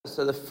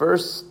So the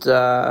first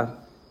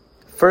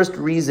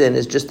reason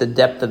is just the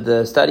depth of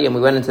the study, and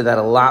we went into that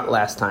a lot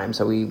last time.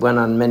 So we went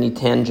on many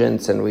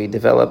tangents, and we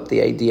developed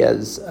the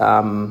ideas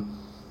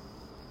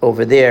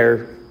over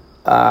there.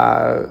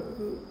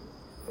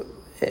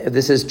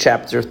 This is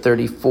chapter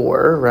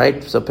 34,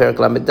 right? So Perek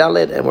Lamed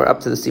Dalet, and we're up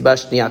to the Siba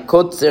Shniya.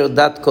 Kotzer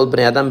dat kol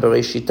bnei adam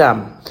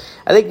bereishitam.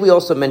 I think we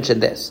also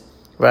mentioned this,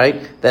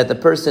 right? That the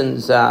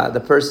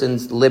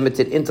person's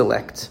limited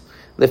intellect.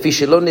 לפי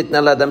שלא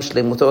ניתנה לאדם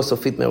שלמותו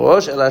הסופית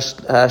מראש, אלא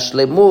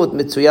השלמות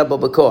מצויה בו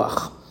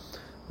בכוח.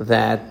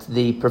 That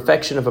the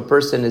perfection of a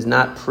person is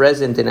not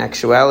present in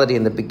actuality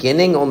in the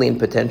beginning, only in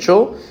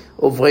potential.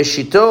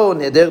 ובראשיתו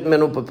נעדרת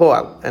ממנו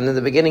בפועל. And in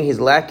the beginning he's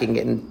lacking.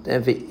 And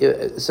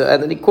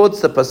then he quotes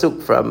the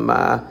pasuk from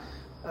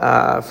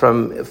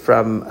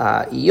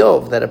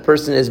Iyov, that a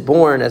person is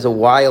born as a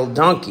wild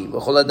donkey.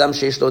 וכל אדם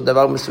שיש לו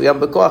דבר מסוים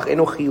בכוח,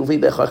 אינו חיובי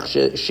בהכרח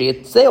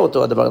שיצא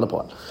אותו הדבר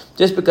לפועל.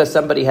 Just because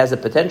somebody has a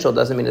potential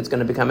doesn't mean it's going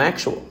to become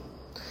actual.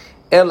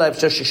 It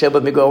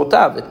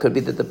could be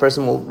that the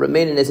person will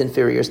remain in his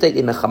inferior state.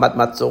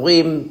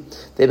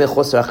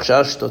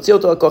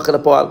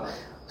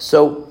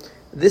 So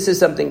this is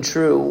something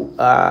true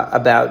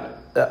about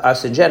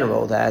us in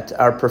general, that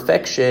our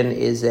perfection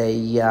is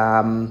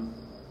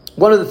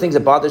one of the things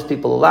that bothers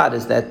people a lot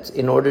is that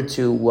in order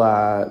to,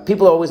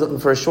 people are always looking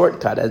for a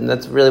shortcut, and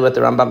that's really what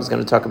the Rambam is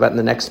going to talk about in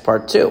the next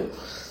part too.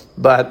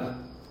 But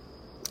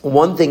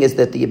one thing is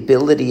that the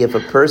ability of a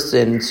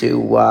person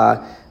to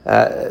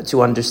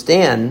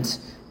understand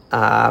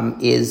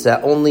is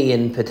only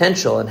in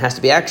potential and has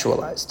to be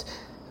actualized.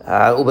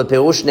 Not a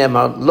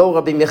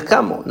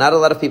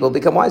lot of people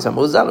become wise. I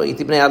mentioned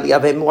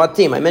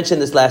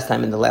this last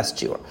time in the last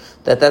shiur,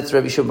 that's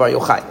Rabbi Shimon Bar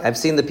Yochai. I've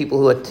seen the people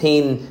who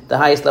attain the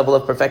highest level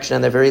of perfection,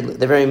 and they're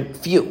very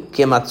few.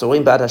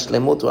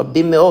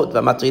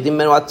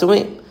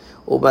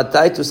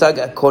 ומתי תושג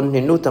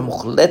הכוננות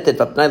המוחלטת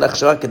והפנאי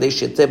להכשרה כדי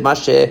שיצא מה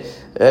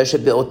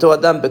שבאותו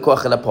אדם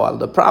בכוח אל הפועל.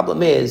 The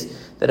problem is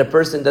that a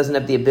person doesn't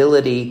have the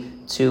ability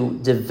to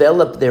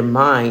develop their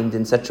mind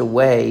in such a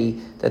way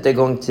that they're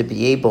going to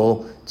be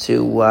able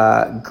to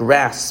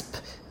grasp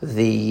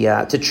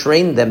to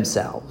train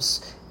themselves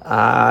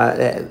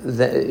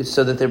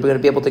so that they're going to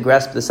be able to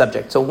grasp the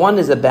subject. So one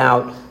is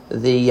about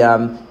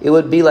it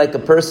would be like a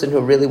person who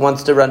really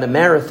wants to run a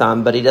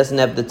marathon, but he doesn't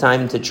have the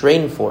time to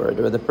train for it,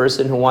 or the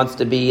person who wants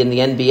to be in the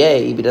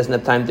NBA, he doesn't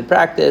have time to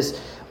practice,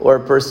 or a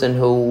person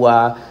who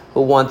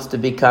wants to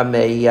become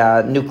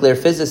a nuclear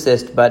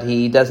physicist, but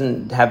he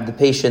doesn't have the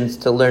patience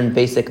to learn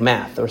basic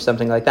math, or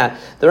something like that.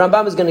 The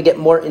Rambam is going to get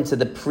more into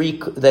the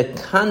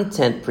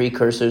content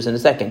precursors in a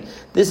second.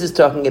 This is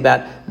talking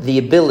about the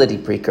ability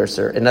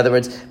precursor. In other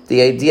words,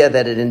 the idea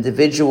that an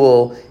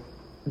individual,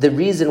 the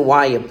reason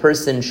why a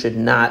person should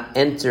not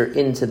enter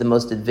into the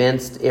most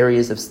advanced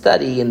areas of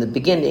study in the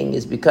beginning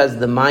is because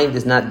the mind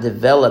is not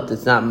developed,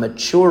 it's not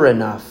mature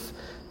enough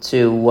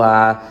to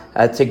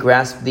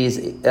grasp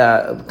these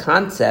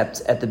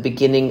concepts at the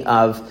beginning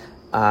of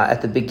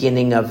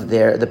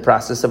the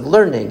process of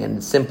learning,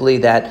 and simply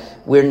that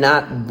we're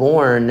not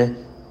born,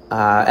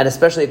 and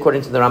especially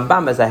according to the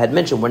Rambam, as I had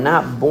mentioned, we're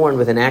not born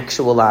with an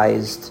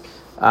actualized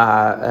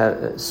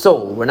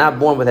soul. We're not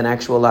born with an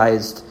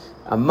actualized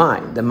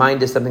mind. The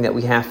mind is something that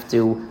we have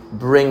to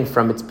bring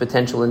from its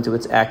potential into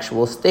its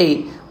actual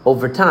state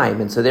over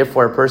time, and so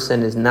therefore a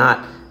person is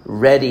not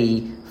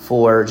ready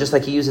for, just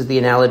like he uses the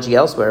analogy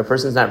elsewhere, a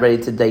person's not ready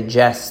to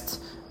digest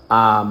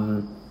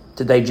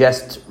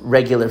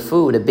regular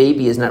food. A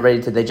baby is not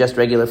ready to digest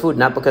regular food,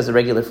 not because the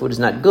regular food is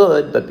not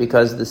good, but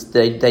because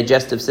the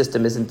digestive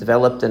system isn't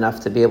developed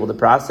enough to be able to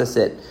process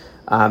it.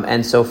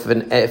 And so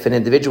if an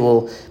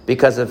individual,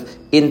 because of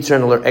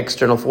internal or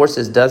external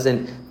forces,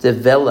 doesn't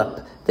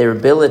develop their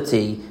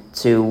ability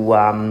to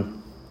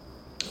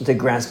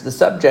grasp the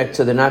subject,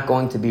 so they're not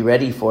going to be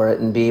ready for it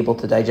and be able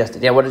to digest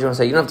it. Yeah, what did you want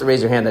to say? You don't have to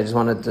raise your hand. I just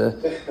wanted to...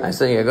 I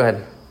said, yeah, go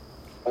ahead.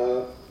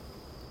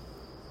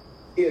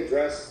 He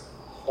addressed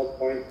what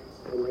point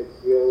in my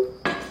field,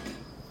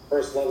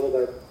 first level,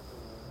 that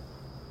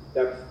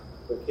depth,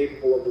 they're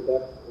capable of the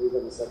depth, or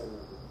even the second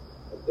level,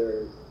 that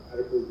they're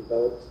adequately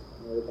developed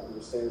in order to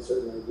understand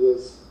certain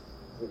ideas.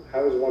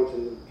 How is one to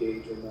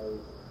engage in those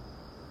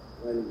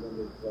when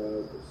they've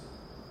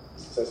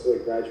successfully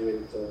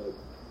graduated to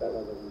that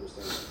level of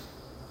understanding?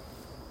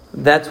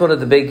 That's one of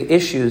the big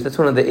issues. That's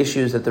one of the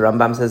issues that the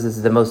Rambam says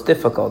is the most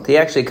difficult. He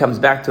actually comes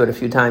back to it a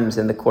few times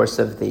in the course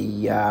of the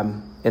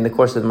Moreh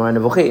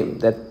Nevuchim.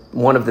 That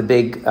one of the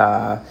big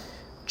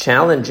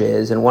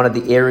challenges and one of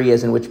the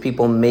areas in which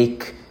people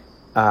make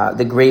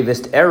the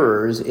gravest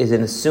errors is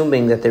in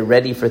assuming that they're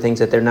ready for things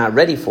that they're not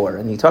ready for.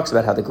 And he talks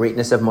about how the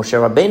greatness of Moshe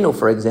Rabbeinu,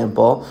 for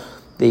example,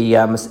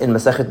 in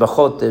Masechet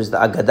Bachot, there's the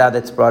Agadah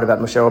that's brought about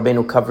Moshe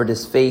Rabbeinu covered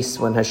his face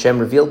when Hashem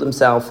revealed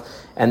himself,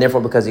 and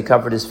therefore because he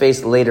covered his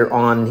face, later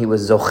on he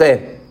was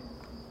Zocheh,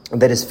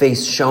 that his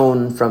face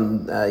shone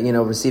from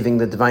receiving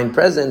the divine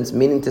presence,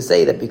 meaning to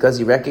say that because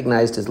he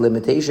recognized his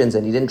limitations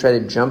and he didn't try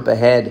to jump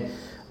ahead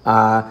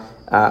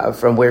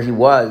from where he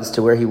was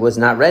to where he was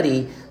not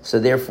ready, So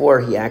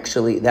therefore,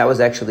 that was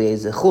actually a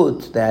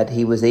zechut that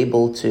he was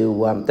able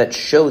to, that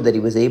showed that he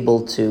was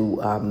able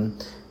to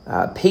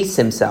pace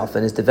himself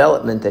in his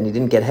development, and he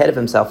didn't get ahead of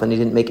himself, and he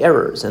didn't make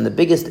errors. And the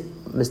biggest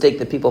mistake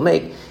that people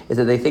make is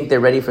that they think they're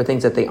ready for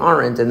things that they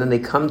aren't, and then they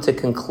come to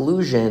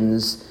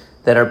conclusions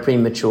that are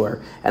premature.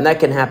 And that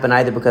can happen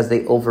either because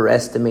they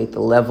overestimate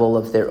the level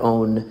of their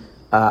own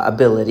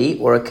ability,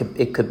 or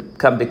it could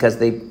come because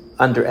they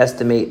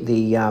underestimate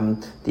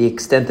the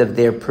extent of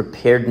their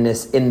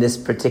preparedness in this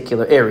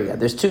particular area.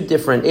 There's two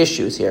different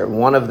issues here.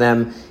 One of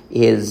them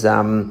is,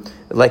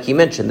 like you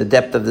mentioned, the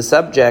depth of the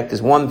subject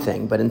is one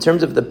thing, but in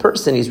terms of the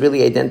person, he's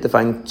really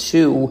identifying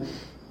two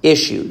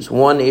issues.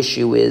 One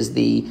issue is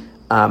the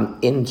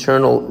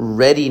internal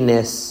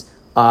readiness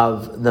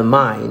of the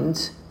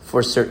mind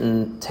for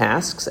certain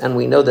tasks, and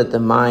we know that the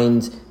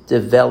mind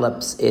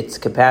develops its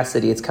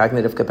capacity, its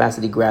cognitive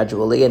capacity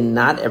gradually, and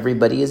not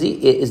everybody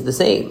is the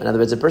same. In other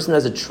words, a person who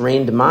has a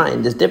trained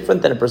mind is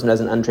different than a person who has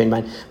an untrained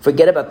mind.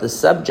 Forget about the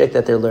subject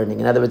that they're learning.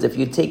 In other words, if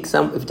you take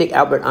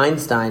Albert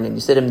Einstein and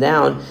you sit him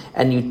down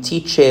and you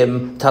teach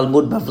him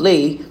Talmud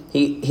Bavli,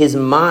 his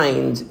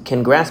mind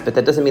can grasp it.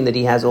 That doesn't mean that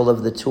he has all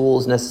of the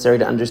tools necessary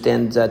to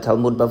understand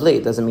Talmud Bavli.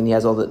 It doesn't mean he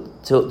has all the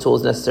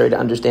tools necessary to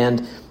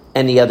understand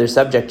any other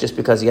subject just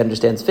because he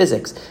understands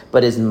physics.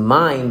 But his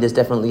mind is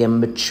definitely a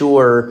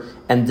mature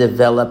and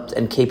developed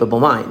and capable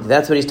mind.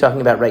 That's what he's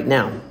talking about right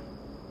now.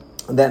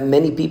 That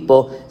many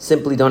people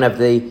simply don't have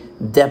the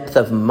depth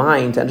of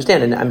mind to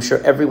understand. And I'm sure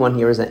everyone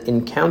here has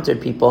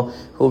encountered people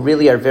who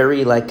really are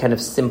very kind of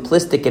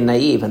simplistic and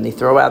naive, and they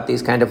throw out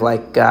these kind of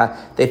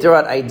they throw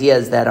out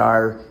ideas that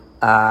are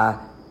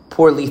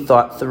poorly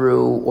thought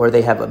through, or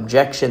they have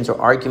objections or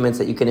arguments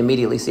that you can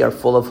immediately see are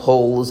full of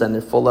holes, and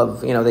they're full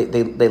of,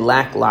 they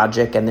lack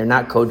logic, and they're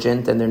not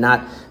cogent, and they're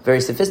not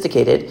very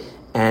sophisticated,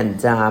 and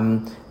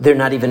they're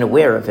not even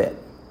aware of it.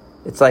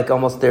 It's like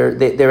almost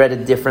they're at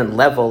a different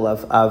level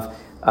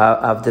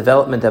of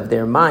development of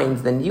their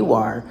minds than you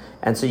are,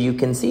 and so you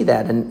can see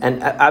that,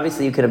 and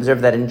obviously you can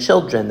observe that in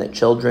children, that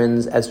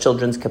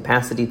children's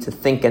capacity to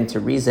think and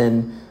to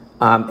reason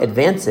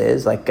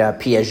advances, like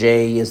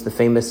Piaget is the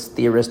famous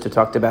theorist who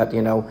talked about,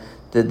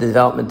 the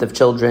development of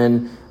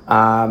children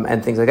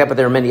and things like that, but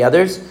there are many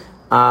others.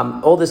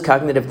 All this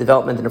cognitive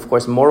development and, of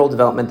course, moral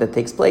development that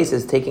takes place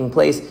is taking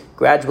place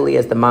gradually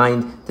as the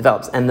mind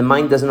develops. And the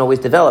mind doesn't always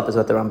develop, is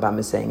what the Rambam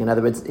is saying. In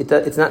other words,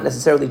 it's not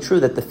necessarily true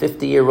that the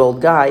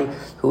 50-year-old guy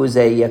who is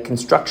a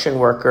construction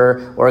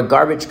worker or a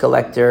garbage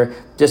collector,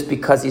 just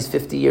because he's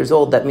 50 years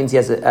old, that means he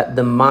has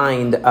the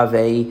mind of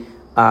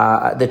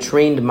the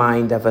trained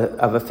mind of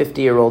a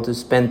 50-year-old who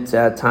spent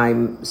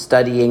time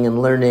studying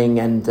and learning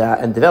and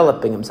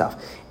developing himself.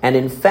 And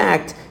in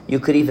fact, you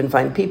could even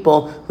find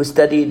people who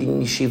studied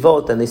in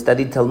yeshivot, and they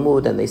studied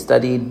Talmud, and they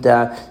studied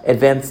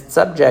advanced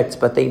subjects,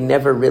 but they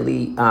never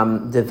really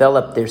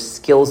developed their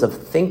skills of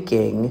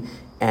thinking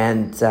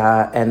and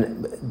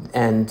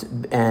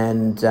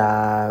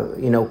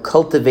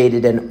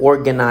cultivated an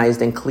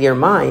organized and clear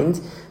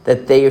mind,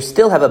 that they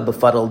still have a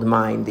befuddled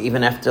mind,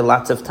 even after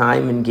lots of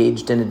time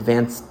engaged in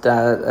advanced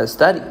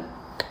study.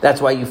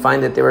 That's why you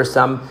find that there are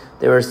some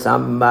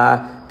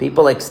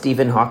people like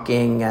Stephen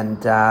Hawking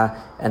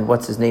and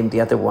what's his name,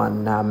 the other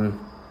one,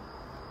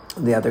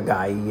 the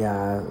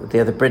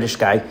other British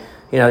guy.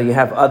 You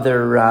have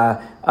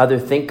other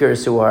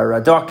thinkers who are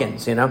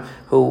Dawkins,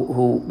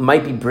 who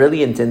might be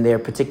brilliant in their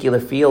particular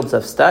fields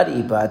of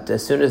study, but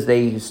as soon as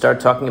they start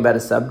talking about a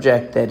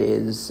subject that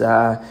is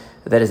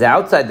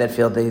outside that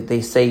field,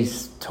 they say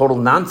total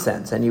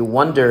nonsense, and you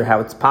wonder how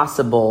it's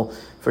possible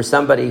for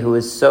somebody who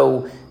is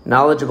so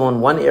knowledgeable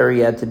in one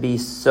area to be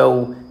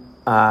so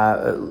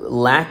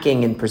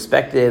lacking in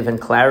perspective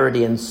and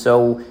clarity and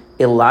so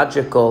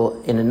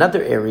illogical in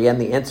another area.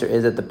 And the answer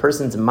is that the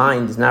person's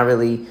mind is not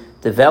really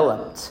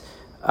developed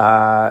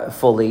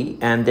fully,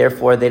 and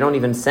therefore they don't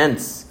even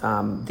sense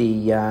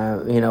the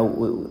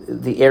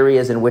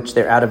areas in which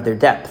they're out of their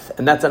depth.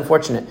 And that's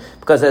unfortunate,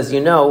 because as you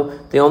know,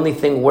 the only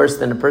thing worse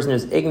than a person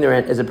who's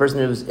ignorant is a person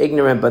who's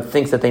ignorant but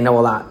thinks that they know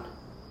a lot.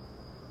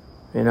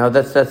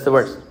 That's the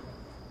worst.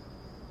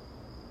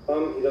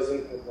 He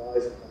doesn't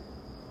advise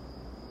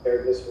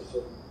preparedness for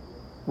certain.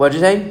 What'd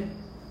you say?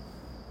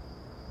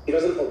 He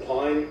doesn't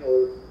opine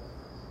or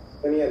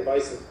any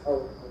advice on how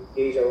to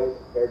engage our own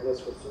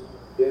preparedness for certain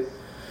ideas.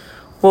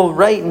 Well,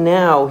 right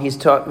now he is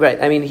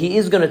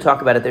going to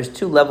talk about it. There's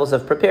two levels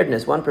of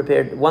preparedness.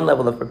 One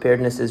level of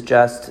preparedness is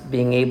just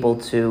being able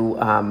to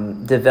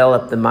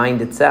develop the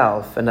mind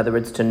itself. In other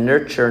words, to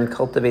nurture and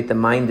cultivate the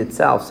mind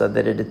itself so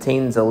that it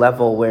attains a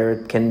level where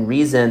it can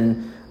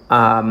reason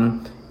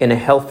in a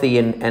healthy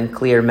and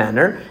clear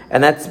manner.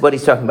 And that's what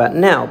he's talking about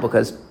now,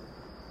 because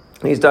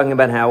he's talking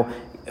about how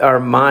our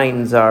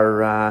minds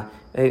are,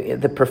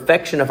 the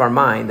perfection of our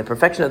mind. The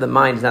perfection of the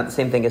mind is not the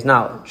same thing as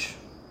knowledge.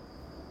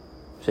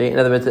 So in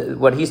other words,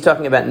 what he's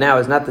talking about now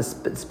is not the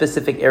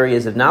specific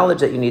areas of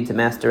knowledge that you need to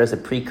master as a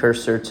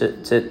precursor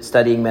to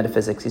studying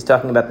metaphysics. He's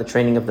talking about the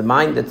training of the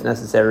mind that's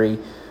necessary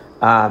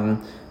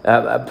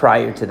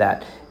prior to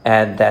that,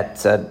 and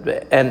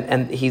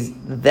that he's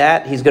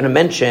going to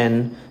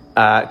mention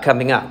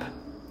coming up.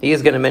 He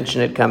is going to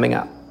mention it coming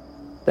up.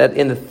 That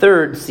in the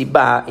third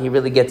Sibah, he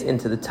really gets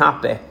into the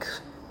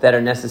topics that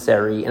are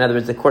necessary. In other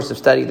words, the course of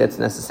study that's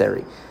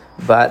necessary.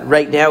 But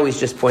right now, he's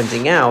just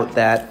pointing out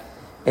that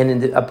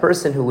a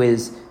person who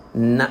has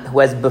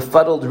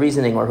befuddled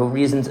reasoning, or who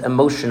reasons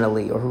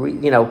emotionally, or who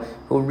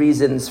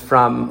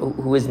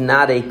is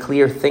not a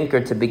clear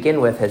thinker to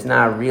begin with, has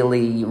not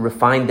really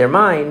refined their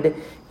mind,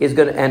 is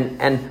going to,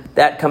 and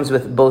that comes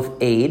with both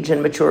age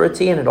and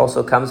maturity, and it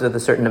also comes with a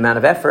certain amount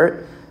of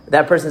effort.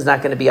 That person is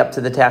not going to be up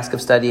to the task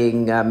of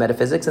studying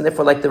metaphysics, and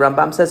therefore, like the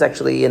Rambam says,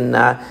 actually in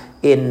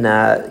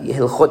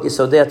Hilchot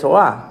Yesodei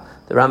Torah,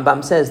 the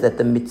Rambam says that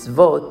the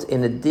mitzvot,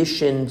 in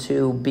addition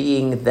to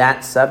being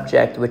that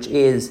subject which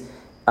is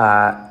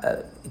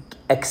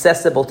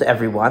accessible to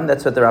everyone,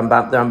 that's what the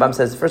Rambam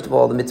says. First of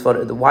all, the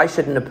mitzvot. Why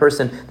shouldn't a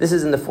person? This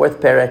is in the fourth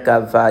perek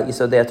of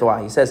Yesodei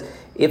Torah. He says,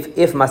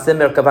 if Maseh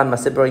Merkavan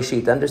Maseh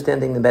Bereshit,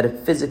 understanding the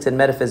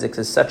metaphysics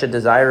is such a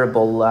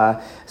desirable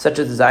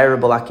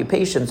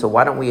occupation, so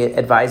why don't we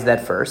advise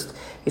that first?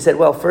 He said,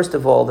 well, first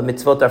of all, the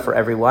mitzvot are for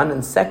everyone,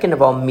 and second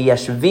of all,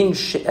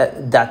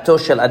 miyashvin dato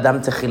shel adam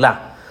techila.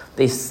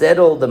 They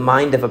settle the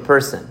mind of a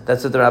person.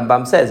 That's what the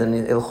Rambam says in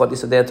Hilchot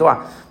Yesodei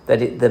Torah. That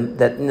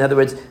in other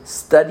words,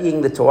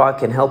 studying the Torah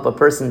can help a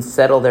person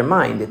settle their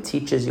mind. It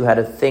teaches you how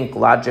to think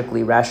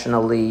logically,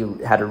 rationally,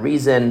 how to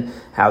reason,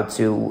 how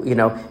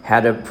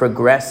to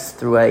progress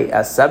through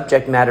a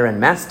subject matter and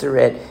master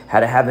it, how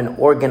to have an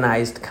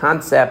organized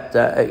concept,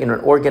 an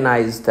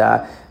organized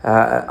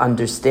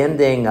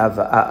understanding of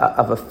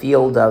a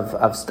field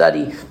of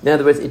study. In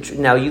other words,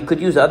 now you could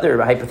use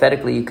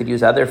hypothetically, you could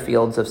use other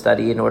fields of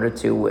study in order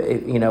to,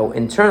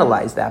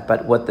 internalize that.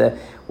 But what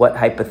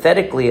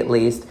hypothetically at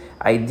least,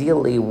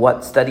 ideally,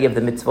 what study of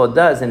the mitzvot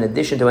does, in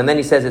addition to, and then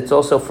he says it's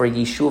also for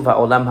yishuv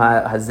ha'olam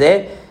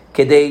hazeh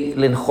kedei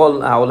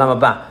linchol ha'olam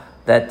haba.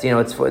 That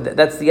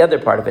that's the other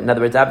part of it. In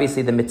other words,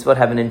 obviously the mitzvot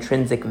have an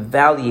intrinsic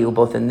value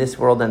both in this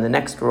world and the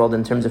next world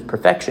in terms of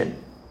perfection.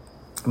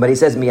 But he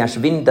says,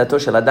 miyashvin dato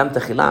shel adam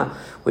techila,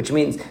 which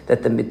means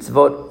that the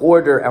mitzvot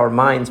order our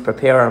minds,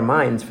 prepare our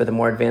minds for the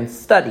more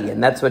advanced study.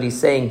 And that's what he's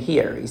saying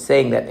here. He's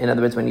saying that, in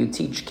other words, when you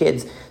teach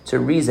kids to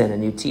reason,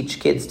 and you teach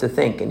kids to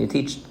think, and you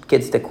teach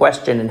kids to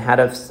question, and how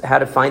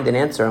to find an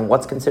answer, and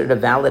what's considered a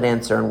valid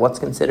answer, and what's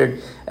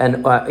considered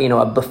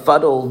a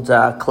befuddled,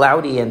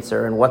 cloudy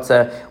answer, and what's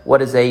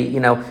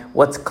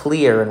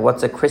clear, and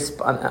what's a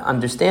crisp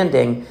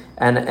understanding,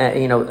 and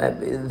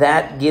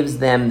that gives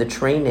them the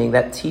training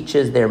that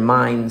teaches their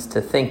minds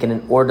to think in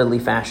an orderly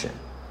fashion.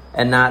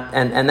 And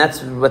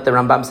that's what the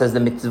Rambam says, the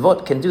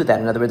mitzvot can do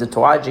that. In other words, the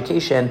Torah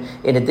education,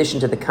 in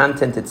addition to the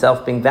content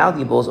itself being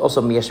valuable, is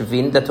also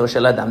miyashvin dato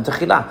shel adam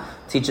techila,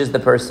 teaches the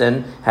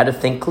person how to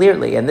think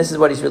clearly. And this is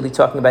what he's really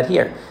talking about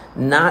here.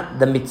 Not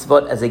the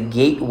mitzvot as a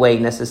gateway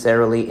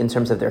necessarily in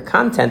terms of their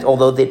content,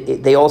 although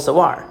they also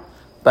are.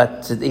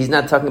 But he's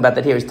not talking about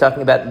that here. He's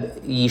talking about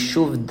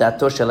yishuv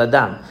dato shel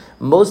adam.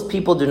 Most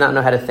people do not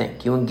know how to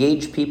think. You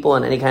engage people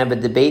in any kind of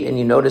a debate, and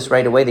you notice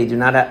right away they do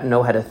not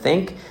know how to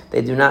think.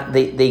 They do not.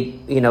 They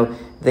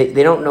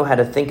don't know how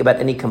to think about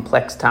any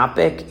complex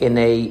topic in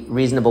a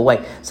reasonable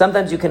way.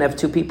 Sometimes you can have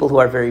two people who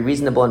are very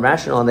reasonable and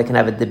rational, and they can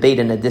have a debate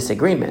and a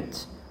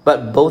disagreement.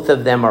 But both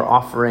of them are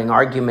offering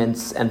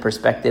arguments and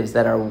perspectives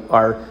that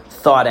are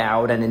thought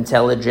out and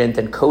intelligent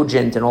and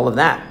cogent and all of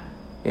that.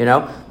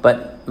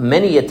 But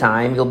many a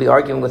time you'll be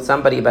arguing with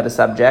somebody about a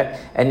subject,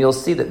 and you'll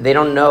see that they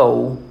don't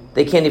know.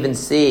 They can't even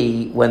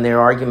see when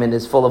their argument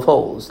is full of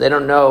holes. They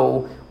don't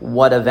know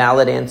what a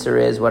valid answer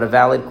is, what a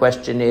valid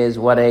question is,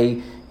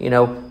 when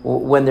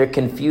they're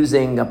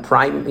confusing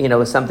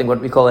a something, what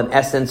we call an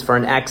essence for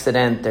an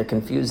accident, they're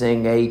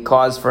confusing a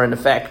cause for an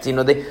effect.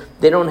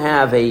 They don't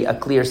have a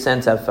clear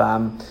sense of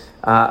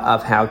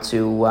how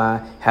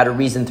to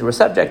reason through a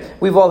subject.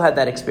 We've all had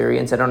that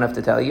experience. I don't have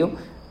to tell you.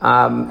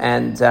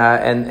 And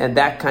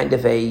that kind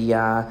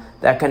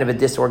of a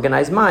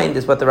disorganized mind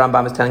is what the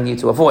Rambam is telling you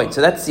to avoid.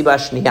 So that's Sibah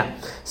Shniya.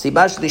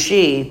 Sibah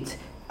Shlishit,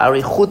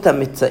 Arichut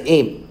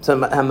HaMitzaim. So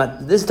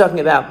this is talking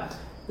about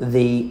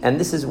and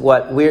this is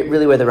where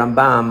the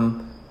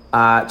Rambam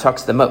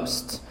talks the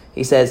most.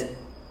 He says,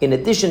 in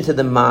addition to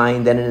the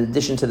mind and in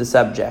addition to the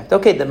subject.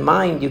 Okay, the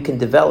mind you can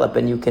develop,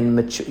 and you can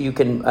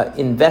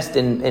invest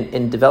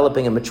in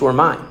developing a mature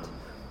mind.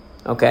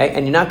 Okay,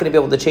 and you're not going to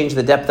be able to change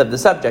the depth of the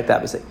subject,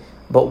 obviously.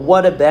 But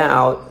what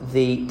about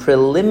the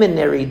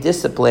preliminary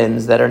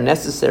disciplines that are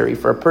necessary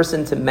for a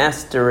person to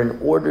master in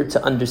order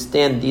to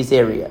understand these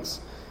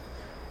areas?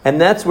 And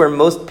that's where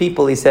most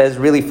people, he says,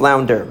 really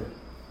flounder.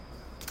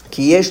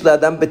 He says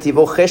that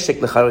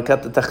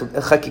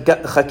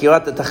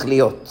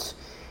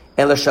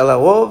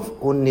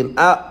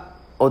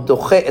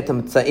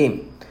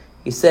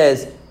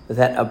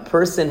a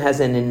person has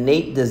an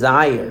innate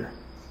desire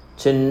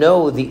to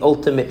know the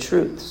ultimate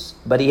truths,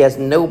 but he has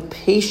no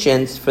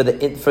patience for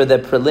the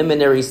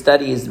preliminary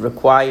studies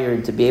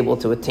required to be able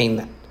to attain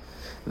that.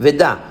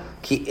 Veda,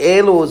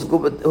 כאילו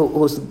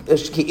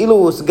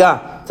הושגה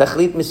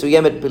תכלית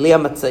מסוימת בלי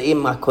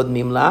המצעים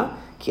הקודמים לה,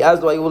 כי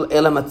אז לא היו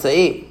אלא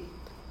מצעים,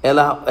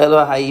 אלא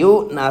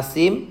היו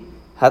נעשים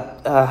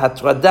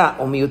hatrada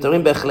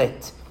umiyutarim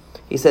bechlet.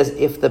 He says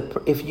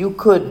if you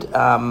could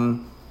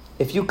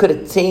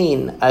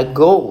attain a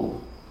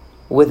goal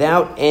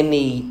without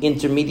any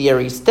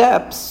intermediary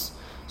steps,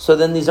 so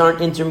then these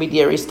aren't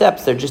intermediary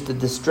steps. They're just a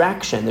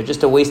distraction. They're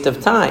just a waste of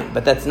time.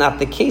 But that's not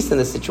the case in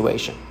this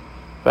situation,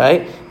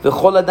 right?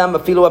 V'chol adam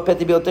afilu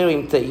hapeti biyoter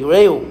im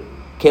te'ireu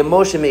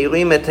kemo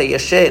sheme'irim et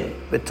hayashen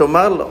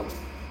v'tomar lo.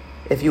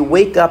 If you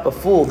wake up a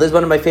fool, this is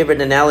one of my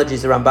favorite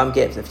analogies the Rambam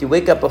gives. If you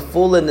wake up a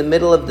fool in the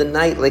middle of the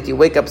night, like you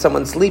wake up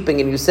someone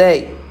sleeping, and you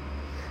say,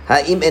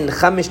 "Ha'im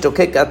encha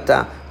mishtokek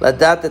ata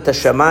ladat et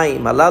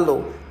hashamayim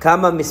halalu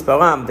kama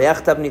misparam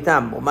ve'ach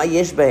tavnitam u'ma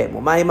yesh behem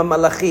u'ma him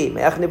hamalachim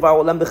ve'ach nivra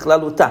ha'olam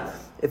bechlaluta."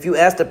 If you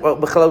ask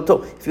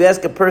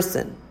a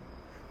person,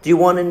 do you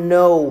want to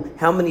know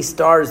how many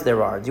stars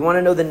there are? Do you want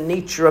to know the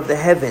nature of the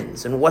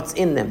heavens and what's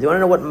in them? Do you want to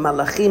know what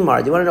malachim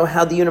are? Do you want to know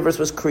how the universe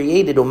was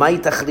created?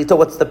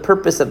 What's the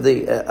purpose of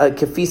the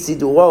kefisi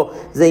duo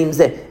zeim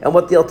zeh? And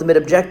what the ultimate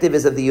objective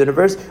is of the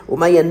universe?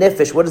 Umaya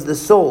nefesh, what is the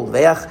soul?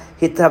 Ve'ach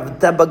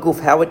hitavta baguf,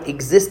 how it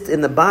exists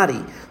in the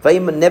body.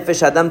 Va'im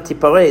nefesh adam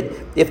tipared,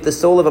 if the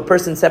soul of a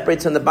person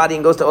separates from the body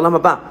and goes to olam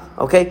haba.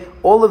 Okay?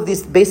 All of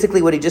these,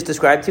 basically what he just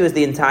described to you is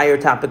the entire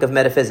topic of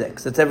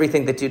metaphysics. It's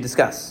everything that you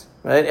discuss.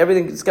 Right?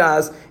 Everything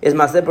discussed is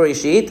Maseh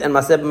Bereshit and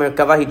Maseh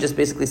Merkava. He just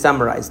basically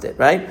summarized it,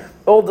 right?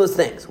 All those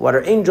things. What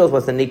are angels?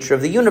 What's the nature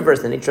of the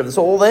universe? The nature of the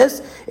soul? All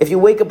this. If you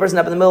wake a person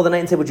up in the middle of the night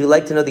and say, would you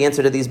like to know the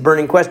answer to these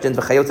burning questions?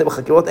 There's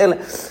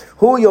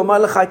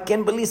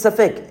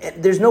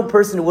no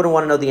person who wouldn't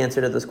want to know the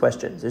answer to those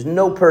questions. There's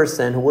no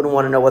person who wouldn't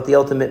want to know what the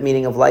ultimate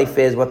meaning of life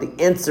is, what the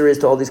answer is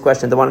to all these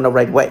questions. They want to know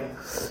right away.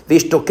 We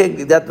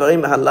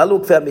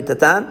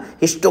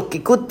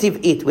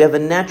have a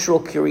natural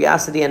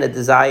curiosity and a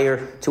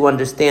desire to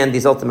understand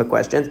these ultimate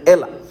questions.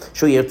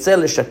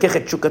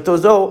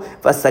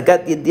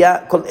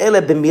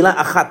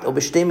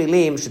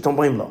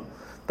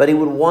 But he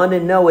would want to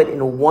know it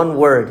in one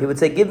word. He would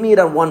say, give me it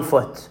on 1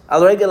 foot.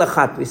 Al regel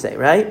achat, we say,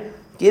 right?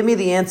 Give me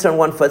the answer on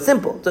 1 foot.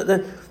 Simple.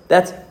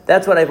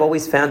 That's what I've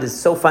always found is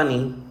so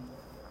funny.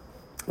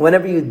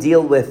 Whenever you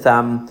deal with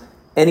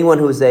anyone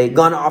who's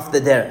gone off the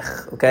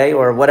derech, okay,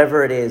 or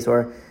whatever it is,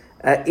 or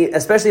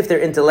especially if they're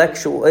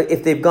intellectual,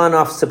 if they've gone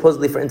off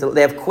supposedly for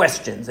they have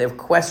questions. They have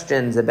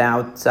questions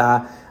about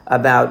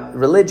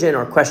religion,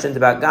 or questions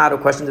about God, or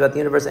questions about the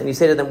universe, and you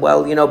say to them,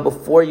 well,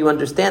 before you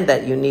understand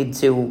that, you need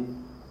to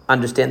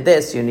understand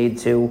this. You need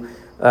to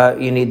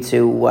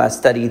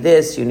study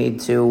this. You need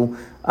to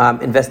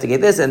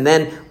investigate this, and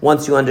then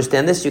once you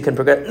understand this, you can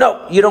progress.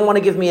 No, you don't want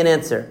to give me an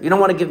answer. You don't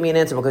want to give me an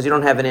answer because you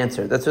don't have an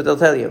answer. That's what they'll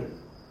tell you.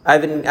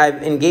 I've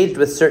engaged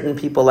with certain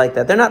people like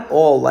that. They're not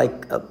all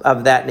like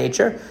of that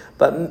nature,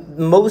 but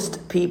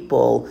most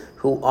people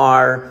who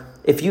are,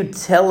 if you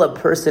tell a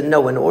person,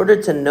 no, in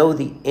order to know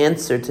the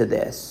answer to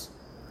this,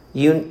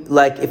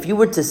 if you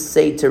were to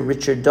say to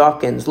Richard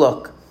Dawkins,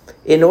 look,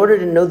 in order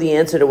to know the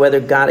answer to whether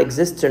God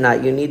exists or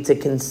not, you need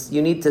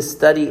to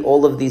study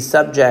all of these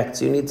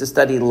subjects. You need to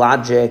study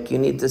logic. You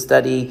need to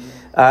study,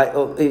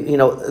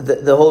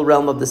 the whole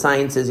realm of the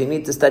sciences. You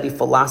need to study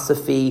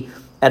philosophy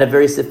at a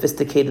very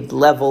sophisticated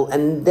level,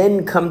 and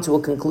then come to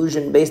a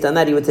conclusion based on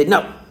that. He would say,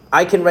 no,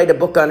 I can write a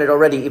book on it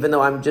already, even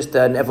though I'm just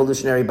an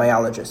evolutionary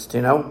biologist,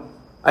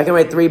 I can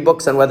write 3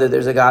 books on whether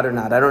there's a God or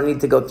not. I don't need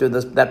to go through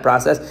that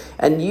process.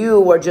 And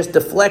you are just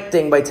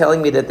deflecting by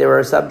telling me that there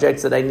are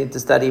subjects that I need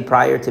to study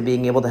prior to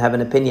being able to have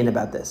an opinion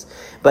about this.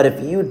 But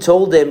if you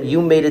told him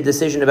you made a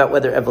decision about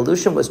whether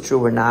evolution was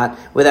true or not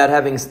without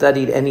having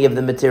studied any of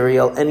the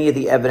material, any of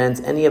the evidence,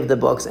 any of the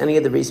books, any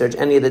of the research,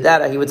 any of the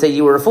data, he would say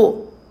you were a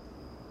fool.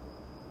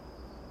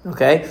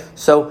 Okay?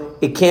 So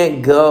it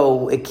can't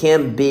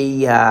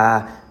be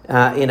a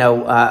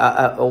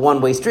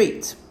one-way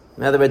street.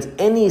 In other words,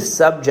 any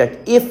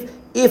subject, if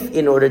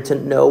in order to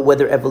know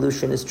whether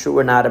evolution is true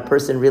or not, a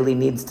person really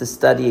needs to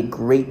study a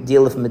great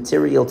deal of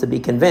material to be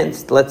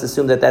convinced, let's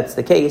assume that that's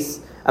the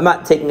case. I'm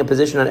not taking a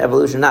position on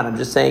evolution or not. I'm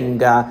just saying,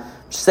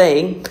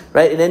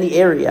 right, in any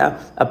area,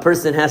 a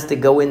person has to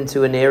go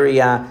into an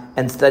area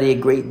and study a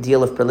great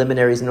deal of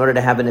preliminaries in order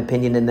to have an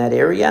opinion in that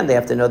area, and they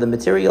have to know the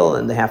material,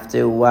 and they have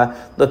to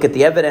look at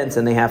the evidence,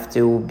 and they have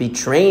to be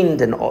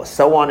trained, and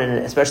so on,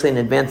 and especially an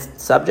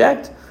advanced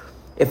subject.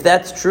 If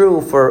that's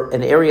true for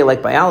an area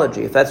like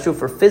biology, if that's true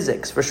for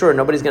physics, for sure,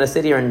 nobody's going to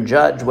sit here and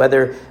judge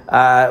whether,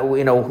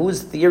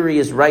 whose theory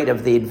is right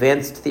of the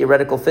advanced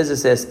theoretical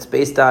physicists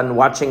based on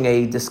watching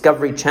a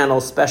Discovery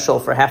Channel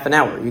special for half an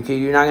hour.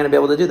 You're not going to be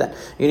able to do that.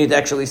 You need to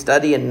actually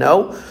study and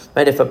know.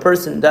 Right? If a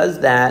person does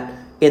that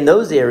in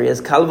those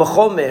areas, kal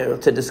v'chomer,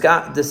 to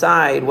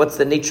decide what's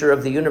the nature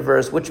of the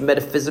universe, which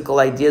metaphysical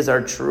ideas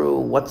are true,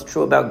 what's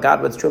true about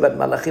God, what's true about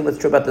malachim, what's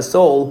true about the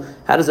soul,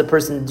 how does a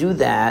person do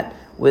that?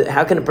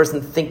 How can a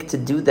person think to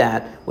do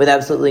that with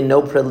absolutely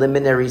no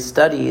preliminary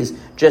studies,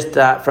 just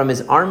from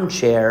his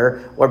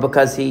armchair, or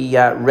because he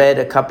read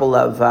a couple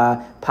of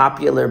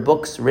popular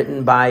books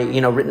written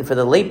for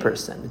the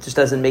layperson? It just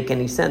doesn't make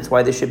any sense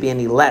why there should be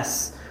any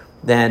less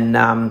than.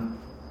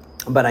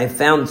 But I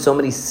found so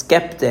many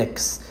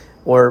skeptics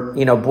or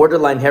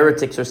borderline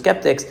heretics or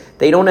skeptics,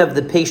 they don't have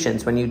the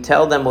patience. When you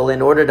tell them, well,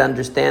 in order to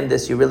understand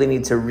this, you really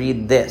need to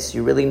read this.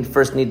 You really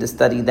first need to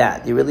study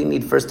that. You really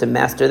need first to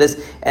master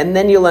this, and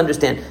then you'll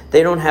understand.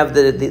 They don't have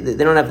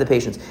the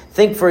patience.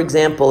 Think, for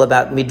example,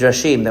 about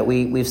midrashim that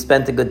we've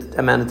spent a good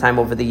amount of time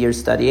over the years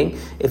studying.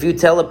 If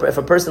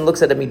a person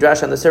looks at a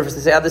midrash on the surface,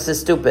 they say, "Oh, this is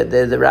stupid.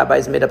 The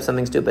rabbis made up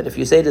something stupid." If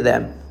you say to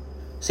them,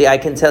 "See, I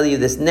can tell you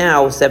this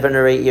now, 7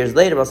 or 8 years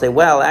later," I'll say,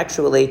 well,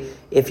 actually,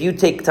 if you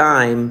take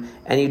time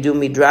and you do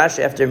midrash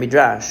after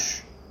midrash,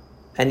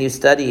 and you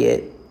study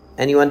it,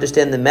 and you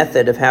understand the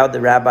method of how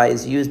the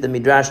rabbis used the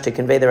midrash to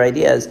convey their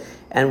ideas,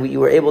 and you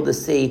were able to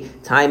see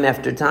time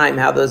after time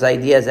how those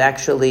ideas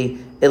actually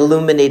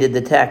illuminated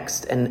the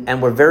text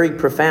and were very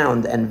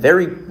profound and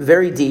very,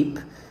 very deep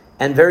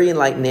and very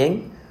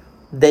enlightening,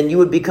 then you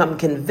would become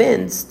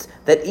convinced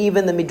that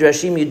even the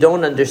midrashim you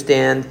don't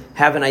understand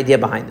have an idea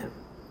behind them.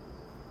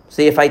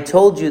 See, if I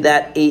told you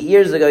that 8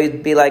 years ago,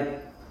 you'd be like,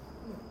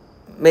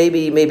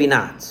 maybe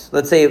not.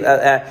 Let's say,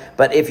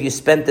 but if you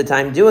spent the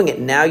time doing it,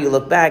 now you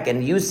look back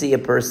and you see a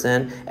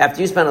person, after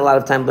you spent a lot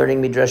of time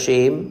learning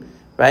midrashim,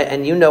 right,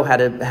 and you know how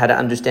to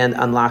understand,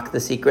 unlock the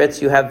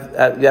secrets, you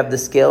have the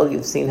skill,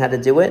 you've seen how to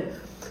do it,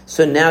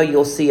 so now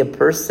you'll see a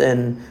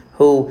person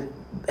who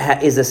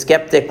is a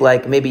skeptic,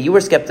 like maybe you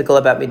were skeptical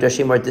about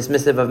midrashim or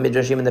dismissive of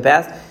midrashim in the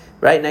past.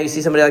 Right? Now you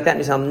see somebody like that and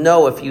you tell them,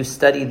 no, if you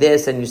study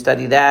this and you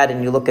study that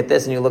and you look at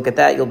this and you look at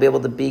that, you'll be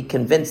able to be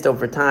convinced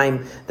over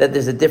time that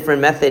there's a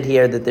different method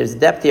here, that there's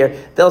depth here.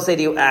 They'll say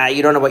to you,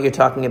 you don't know what you're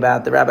talking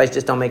about. The rabbis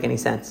just don't make any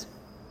sense.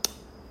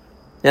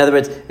 In other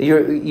words,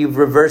 you've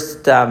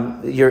reversed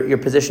your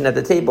position at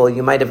the table.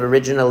 You might have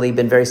originally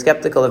been very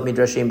skeptical of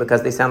midrashim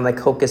because they sound like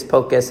hocus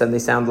pocus and they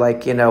sound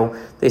like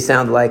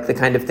the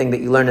kind of thing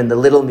that you learn in the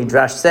Little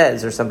Midrash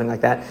Says or something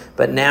like that.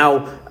 But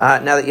now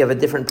that you have a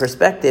different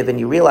perspective and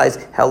you realize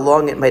how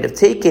long it might have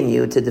taken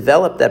you to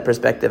develop that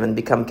perspective and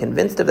become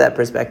convinced of that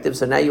perspective,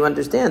 so now you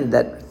understand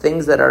that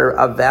things that are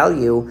of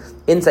value,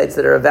 insights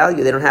that are of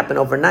value, they don't happen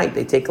overnight.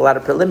 They take a lot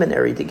of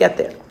preliminary to get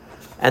there.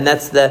 And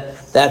that's what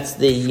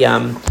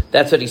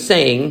he's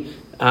saying.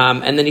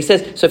 And then he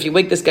says, so if you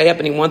wake this guy up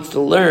and he wants to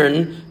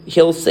learn,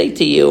 he'll say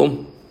to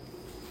you,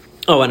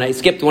 oh, and I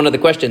skipped one of the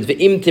questions, that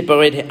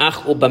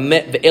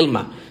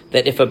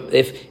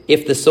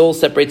if the soul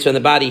separates from the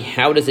body,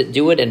 how does it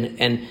do it,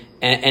 and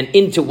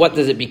into what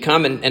does it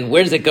become, and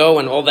where does it go,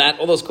 and all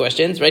those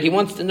questions, right? He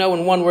wants to know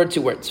in 1 word, 2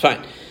 words,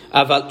 fine.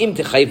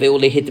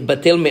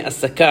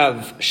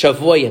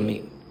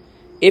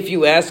 If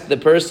you ask the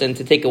person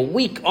to take a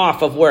week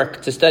off of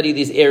work to study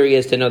these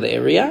areas, to know the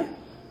area,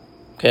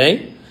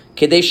 okay,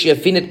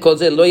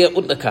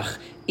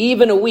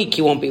 even a week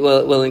he won't be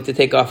willing to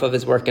take off of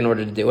his work in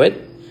order to do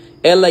it.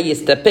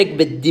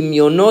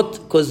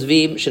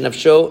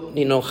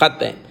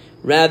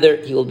 Rather,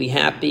 he will be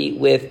happy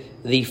with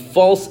the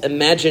false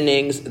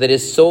imaginings that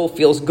his soul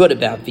feels good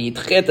about.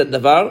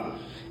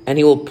 And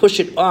he will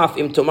push it off,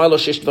 and he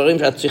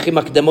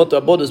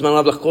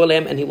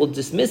will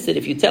dismiss it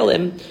if you tell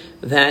him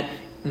that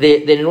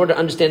in order to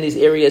understand these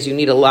areas, you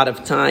need a lot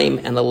of time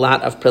and a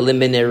lot of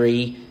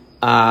preliminary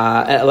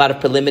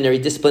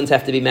disciplines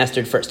have to be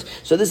mastered first.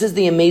 So this is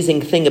the amazing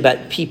thing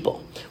about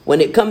people.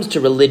 When it comes to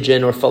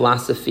religion or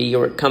philosophy,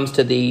 or it comes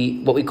to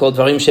what we call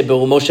dvarim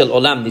sheberumo shel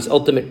olam, these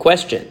ultimate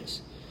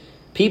questions,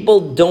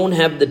 people don't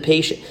have the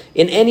patience.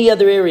 In any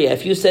other area,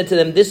 if you said to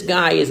them, this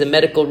guy is a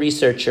medical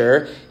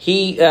researcher,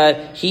 he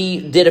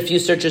did a few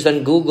searches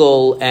on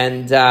Google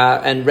and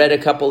read a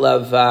couple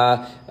of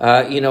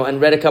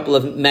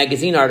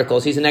magazine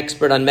articles. He's an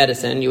expert on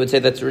medicine. You would say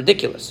that's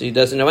ridiculous. He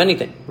doesn't know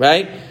anything,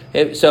 right?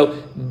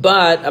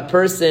 But a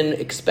person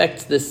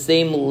expects the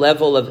same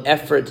level of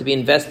effort to be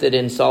invested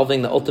in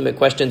solving the ultimate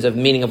questions of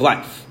meaning of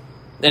life.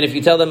 And if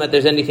you tell them that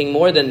there's anything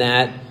more than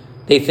that,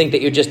 they think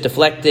that you're just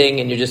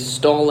deflecting and you're just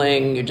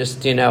stalling. You're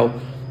just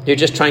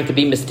trying to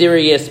be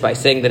mysterious by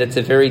saying that it's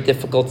a very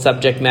difficult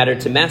subject matter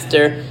to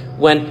master,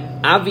 when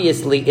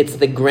obviously it's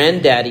the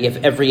granddaddy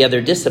of every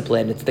other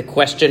discipline. It's the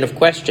question of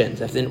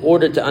questions. In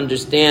order to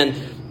understand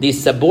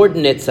these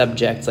subordinate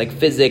subjects like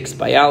physics,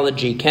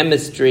 biology,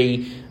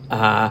 chemistry,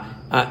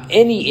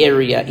 any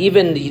area,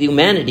 even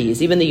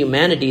the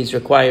humanities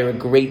require a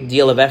great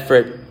deal of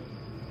effort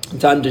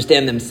to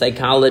understand them,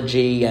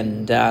 psychology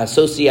and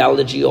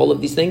sociology, all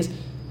of these things.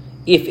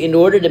 If in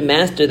order to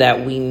master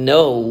that, we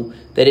know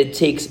that it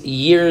takes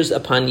years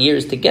upon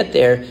years to get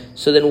there,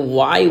 so then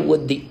why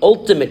would the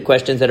ultimate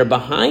questions that are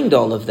behind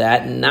all of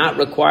that not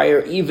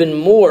require even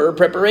more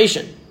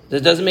preparation?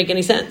 This doesn't make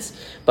any sense.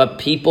 But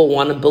people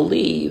want to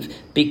believe,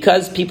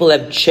 because people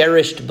have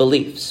cherished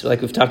beliefs,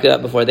 like we've talked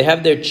about before, they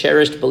have their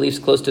cherished beliefs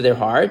close to their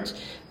heart,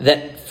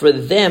 that for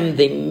them,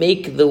 they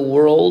make the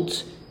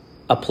world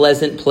a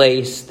pleasant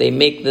place. They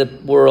make the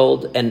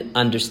world an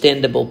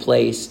understandable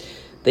place.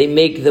 They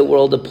make the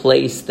world a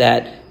place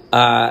that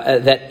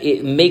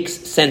it makes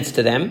sense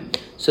to them.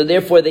 So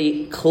therefore,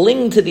 they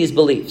cling to these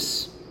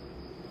beliefs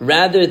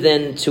rather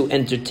than to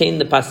entertain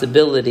the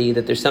possibility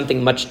that there's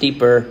something much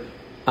deeper,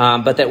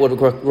 but that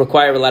would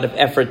require a lot of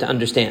effort to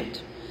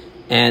understand.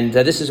 And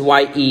this is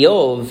why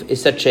Iyov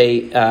is such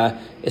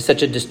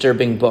a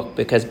disturbing book,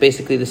 because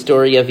basically the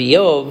story of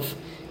Iyov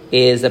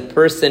is a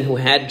person who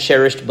had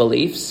cherished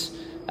beliefs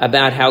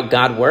about how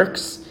God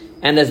works,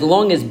 and as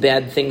long as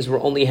bad things were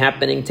only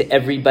happening to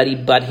everybody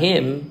but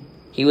him,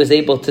 he was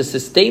able to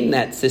sustain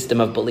that system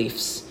of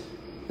beliefs,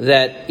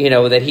 that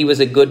that he was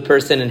a good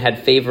person and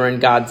had favor in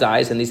God's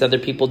eyes, and these other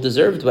people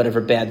deserved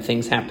whatever bad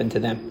things happened to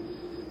them.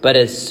 But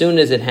as soon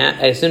as it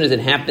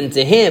happened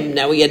to him,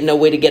 now he had no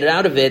way to get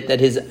out of it. That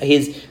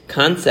his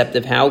concept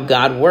of how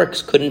God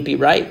works couldn't be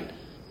right,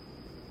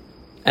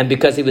 and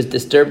because he was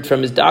disturbed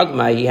from his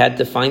dogma, he had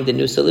to find a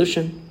new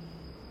solution.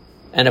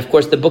 And of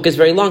course, the book is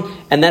very long,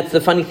 and that's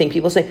the funny thing.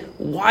 People say,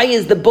 "Why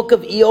is the book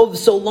of Iyov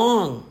so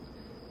long?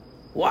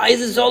 Why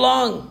is it so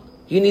long?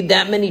 You need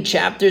that many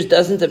chapters,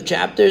 dozens of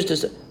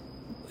chapters."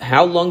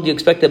 How long do you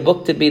expect a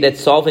book to be that's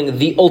solving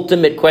the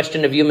ultimate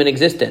question of human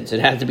existence? It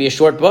has to be a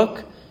short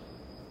book.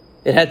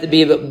 It had to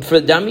be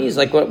for dummies?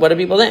 Like, what do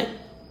people think?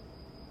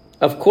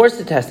 Of course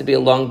it has to be a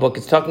long book.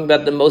 It's talking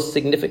about the most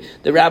significant...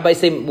 The rabbis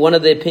say one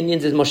of the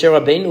opinions is Moshe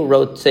Rabbeinu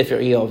wrote Sefer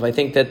Iyov. I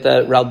think that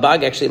the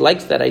Ralbag actually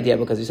likes that idea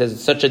because he says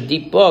it's such a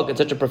deep book, it's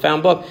such a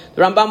profound book.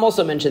 The Rambam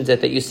also mentions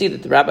it, that you see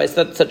that the rabbis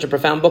thought it's such a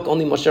profound book,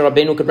 only Moshe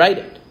Rabbeinu could write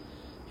it.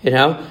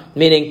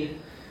 Meaning...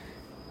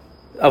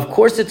 Of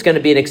course it's going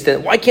to be an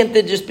extent. Why can't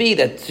it just be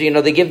that,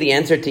 they give the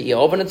answer to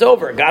Iyov and it's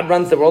over? God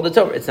runs the world, it's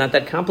over. It's not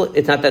that complex.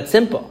 It's not that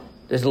simple.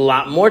 There's a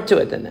lot more to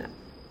it than that.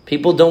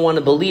 People don't want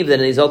to believe that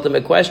in these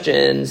ultimate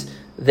questions,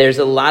 there's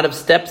a lot of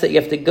steps that you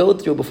have to go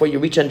through before you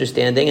reach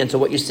understanding. And so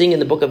what you're seeing in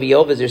the book of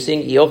Iyov is you're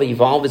seeing Iyov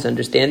evolve his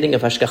understanding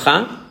of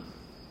Hashgacha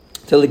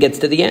till it gets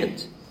to the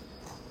end.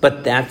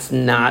 But that's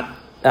not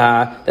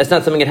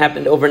something that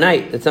happened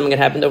overnight. That's something that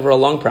happened over a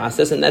long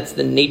process, and that's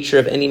the nature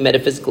of any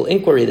metaphysical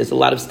inquiry. There's a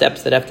lot of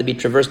steps that have to be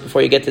traversed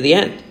before you get to the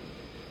end.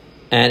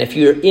 And if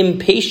you're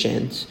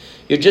impatient,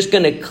 you're just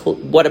going to...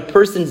 what a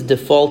person's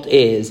default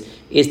is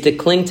to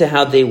cling to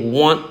how they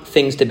want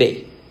things to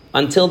be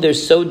until they're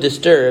so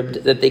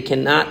disturbed that they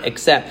cannot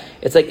accept.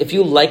 It's like if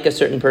you like a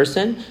certain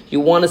person,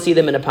 you want to see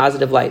them in a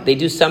positive light. They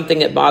do something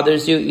that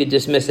bothers you, you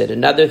dismiss it.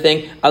 Another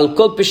thing, al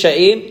kol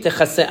pisha'im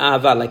techaseh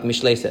ahava, like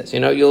Mishlei says.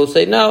 You'll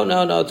say, no,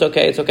 it's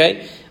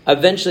okay.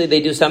 Eventually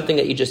they do something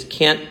that you just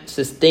can't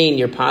sustain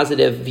your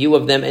positive view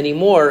of them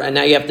anymore, and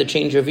now you have to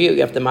change your view. You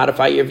have to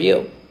modify your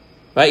view.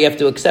 Right? You have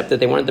to accept that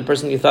they weren't the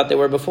person you thought they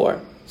were before.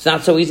 It's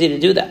not so easy to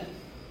do that.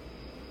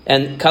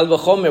 And kal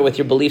v'chomer with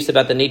your beliefs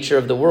about the nature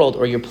of the world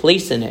or your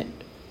place in it.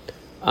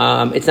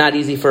 It's not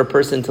easy for a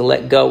person to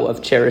let go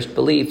of cherished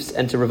beliefs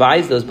and to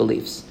revise those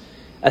beliefs.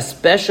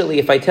 Especially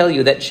if I tell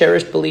you that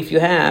cherished belief you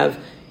have,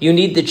 you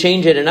need to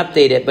change it and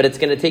update it, but it's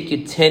going to take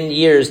you 10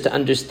 years to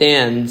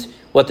understand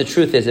what the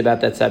truth is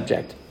about that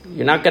subject.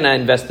 You're not going to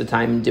invest the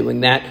time in doing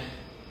that.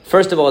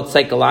 First of all, it's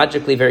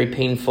psychologically very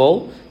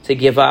painful to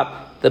give up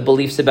the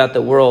beliefs about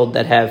the world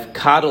that have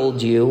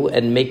coddled you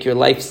and make your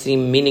life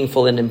seem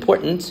meaningful and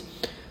important.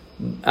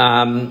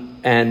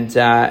 And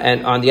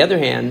on the other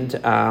hand,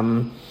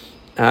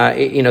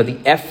 the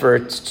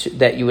effort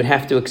that you would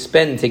have to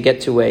expend to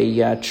get to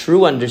a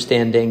true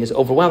understanding is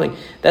overwhelming.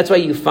 That's why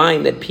you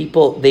find that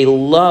people, they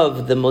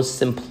love the most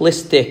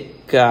simplistic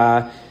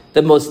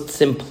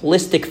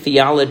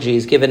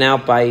theologies given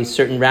out by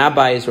certain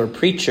rabbis or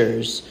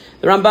preachers.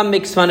 The Rambam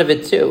makes fun of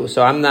it too.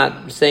 So I'm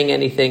not saying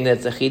anything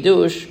that's a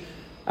chidush.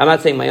 I'm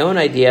not saying my own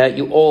idea.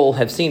 You all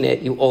have seen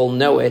it. You all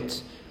know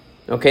it.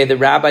 Okay, the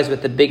rabbis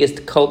with the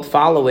biggest cult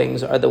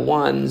followings are the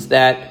ones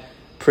that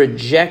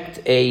project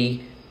a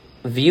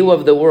view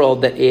of the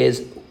world that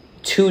is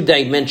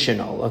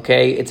two-dimensional.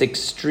 Okay, it's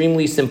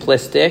extremely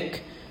simplistic.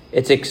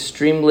 It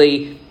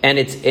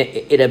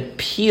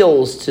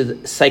appeals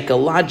to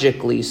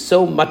psychologically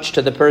so much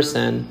to the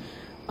person.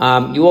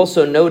 You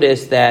also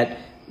notice that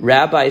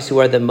rabbis who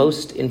are the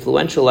most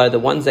influential are the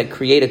ones that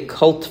create a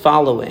cult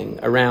following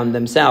around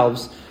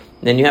themselves.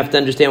 And you have to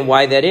understand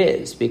why that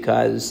is,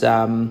 because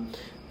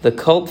the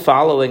cult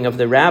following of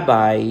the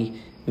rabbi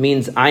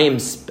means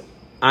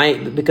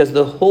because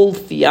the whole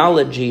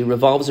theology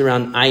revolves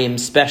around I am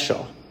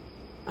special.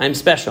 I'm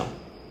special.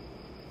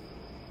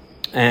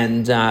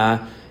 And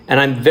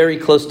I'm very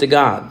close to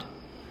God.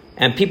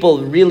 And people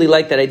really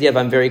like that idea of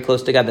I'm very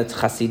close to God. That's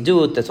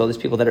Chassidut. That's all these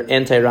people that are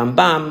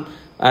anti-Rambam.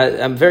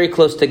 I'm very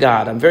close to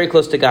God. I'm very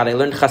close to God. I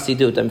learned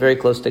Chassidut. I'm very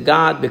close to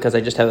God because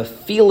I just have a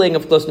feeling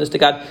of closeness to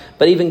God.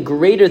 But even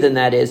greater than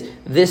that is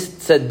this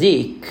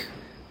tzaddik,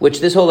 which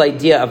this whole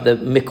idea of the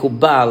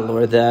mikubal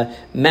or the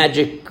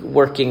magic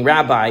working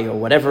rabbi or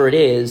whatever it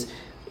is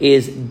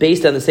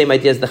based on the same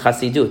idea as the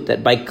Chassidut,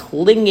 that by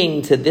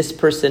clinging to this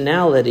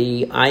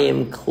personality, I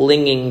am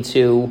coming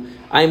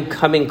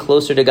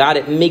closer to God.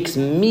 It makes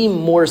me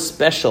more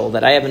special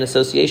that I have an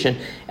association.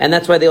 And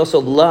that's why they also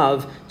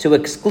love to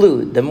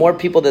exclude. The more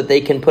people that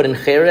they can put in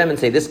cherem and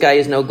say, this guy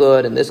is no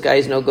good, and this guy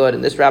is no good,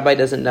 and this rabbi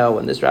doesn't know,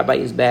 and this rabbi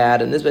is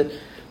bad, and this...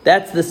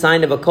 That's the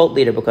sign of a cult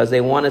leader, because they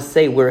want to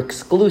say we're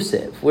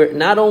exclusive.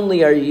 Not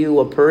only are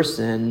you a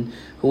person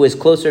who is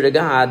closer to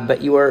God,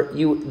 but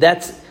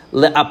that's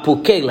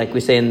le'apuke, like we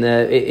say in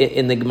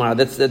the Gemara.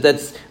 That's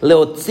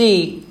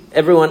leotzi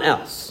everyone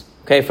else.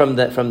 Okay, from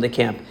the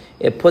camp,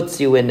 it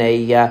puts you in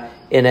a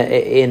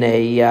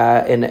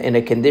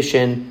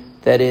condition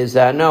that is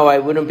no, I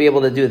wouldn't be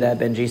able to do that,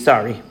 Benji.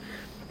 Sorry.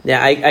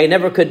 Yeah, I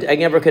never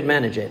could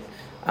manage it.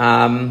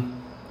 But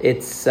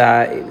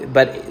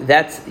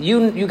that's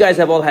you guys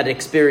have all had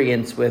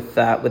experience with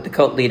the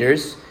cult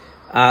leaders,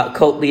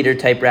 cult leader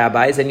type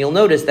rabbis, and you'll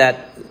notice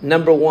that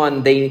number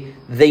one, they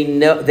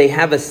know they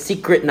have a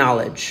secret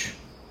knowledge,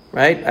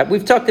 right?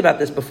 We've talked about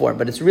this before,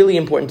 but it's really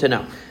important to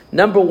know.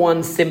 Number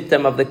one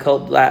symptom of the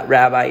cult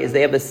rabbi is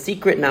they have a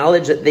secret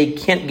knowledge that they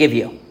can't give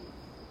you.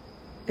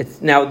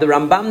 Now the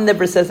Rambam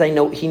never says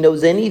he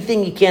knows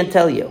anything he can't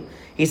tell you.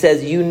 He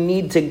says you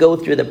need to go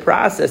through the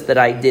process that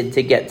I did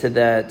to get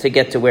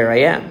to where I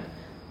am.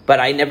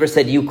 But I never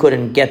said you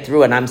couldn't get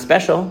through and I'm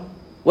special.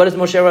 What does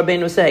Moshe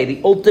Rabbeinu say?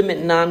 The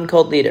ultimate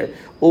non-cult leader.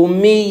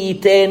 Umi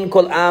yiten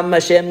kol am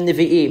Hashem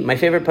nevi'im. My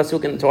favorite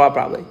pasuk in the Torah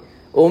probably.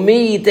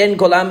 Umi yiten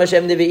kol am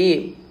Hashem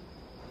nevi'im.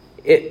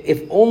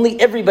 If only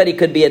everybody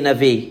could be a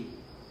Navi,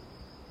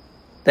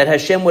 that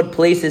Hashem would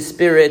place His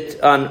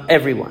Spirit on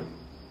everyone.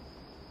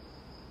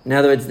 In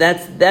other words,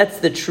 that's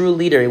the true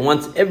leader. He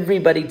wants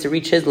everybody to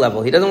reach his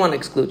level. He doesn't want to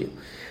exclude you.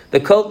 The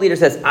cult leader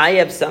says, I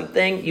have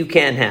something you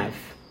can't have.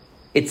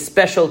 It's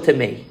special to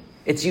me.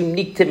 It's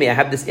unique to me. I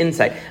have this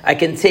insight. I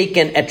can take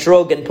an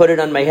etrog and put it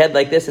on my head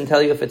like this and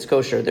tell you if it's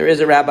kosher. There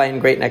is a rabbi in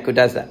Great Neck who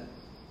does that.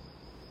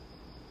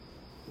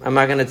 I'm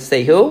not going to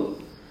say who.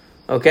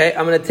 Okay,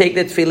 I'm going to take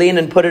the tefillin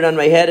and put it on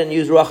my head and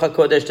use Ruach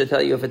HaKodesh to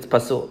tell you if it's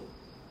pasul.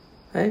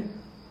 Okay?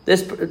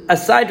 This,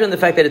 aside from the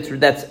fact that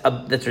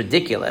that's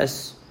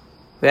ridiculous.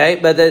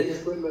 Right, but the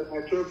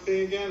etrog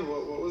thing again.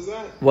 What was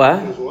that? What?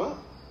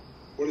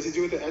 What does he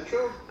do with the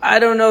etrog? I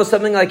don't know.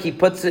 Something like he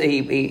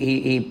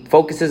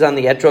focuses on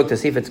the etrog to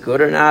see if it's good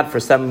or not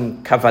for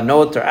some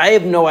kavanot, or I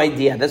have no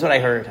idea. That's what I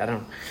heard. I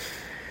don't know.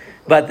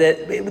 But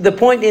the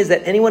point is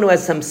that anyone who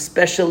has some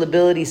special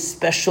ability,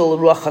 special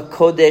Ruach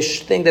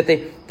HaKodesh thing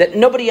that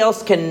nobody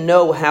else can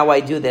know how I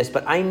do this,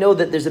 but I know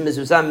that there's a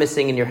mezuzah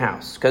missing in your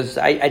house because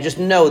I just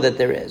know that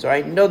there is, or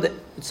I know that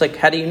it's like,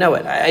 how do you know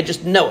it? I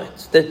just know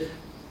it.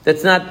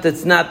 That's not,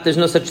 there's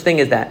no such thing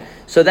as that.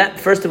 So that,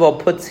 first of all,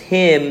 puts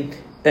him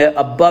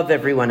above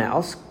everyone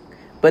else.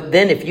 But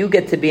then if you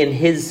get to be in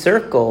his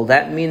circle,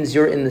 that means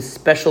you're in the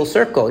special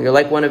circle. You're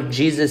like one of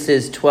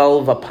Jesus's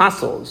 12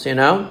 apostles, you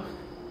know?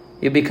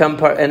 You become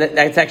part, and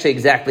that's actually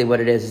exactly what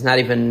it is. It's not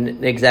even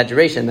an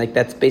exaggeration. Like,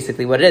 that's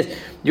basically what it is.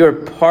 You're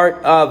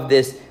part of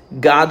this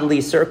godly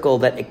circle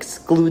that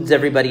excludes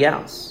everybody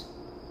else.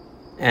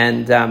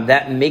 And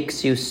that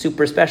makes you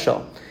super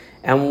special.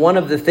 And one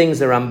of the things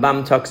the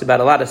Rambam talks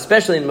about a lot,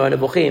 especially in Moreh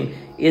Nevuchim,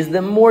 is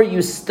the more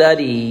you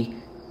study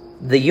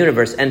the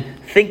universe and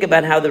think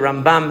about how the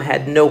Rambam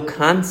had no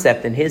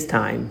concept in his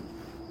time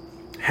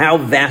how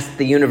vast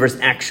the universe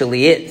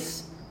actually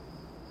is.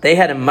 They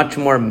had a much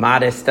more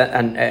modest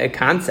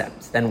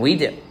concept than we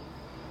do.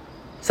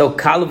 So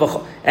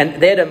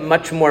and they had a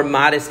much more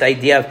modest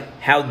idea of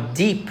how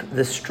deep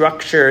the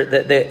structure,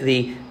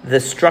 the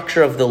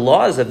structure of the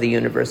laws of the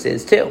universe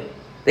is too.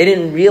 They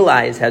didn't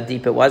realize how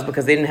deep it was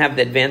because they didn't have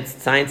the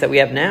advanced science that we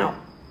have now.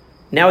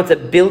 Now it's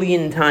 1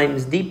 billion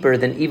times deeper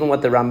than even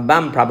what the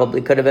Rambam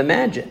probably could have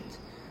imagined.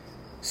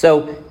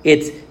 So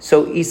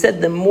he said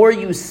the more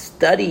you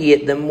study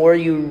it, the more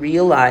you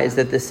realize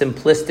that the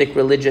simplistic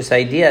religious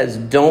ideas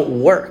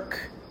don't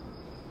work.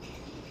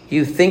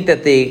 You think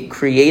that the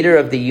creator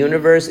of the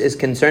universe is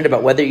concerned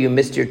about whether you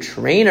missed your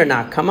train or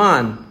not. Come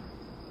on.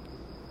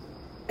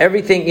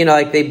 Everything,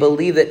 like they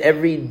believe that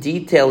every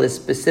detail is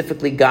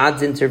specifically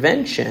God's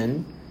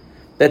intervention,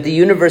 that the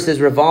universe is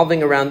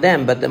revolving around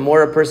them. But the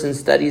more a person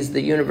studies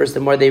the universe, the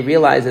more they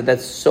realize that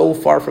that's so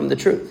far from the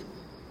truth.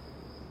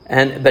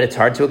 But it's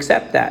hard to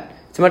accept that.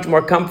 It's much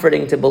more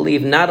comforting to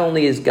believe not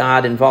only is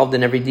God involved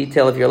in every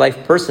detail of your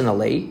life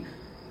personally,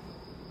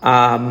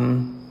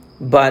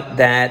 but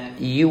that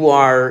you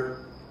are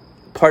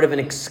part of an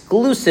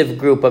exclusive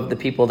group of the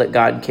people that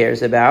God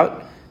cares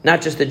about.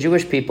 Not just the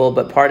Jewish people,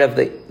 but part of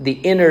the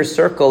inner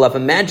circle of a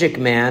magic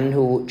man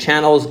who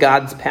channels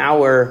God's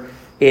power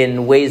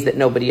in ways that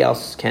nobody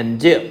else can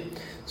do.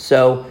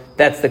 So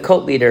that's the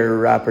cult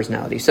leader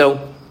personality.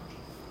 So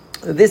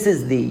this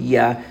is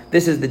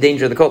the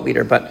danger of the cult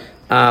leader. But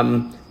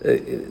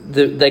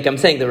like I'm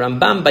saying, the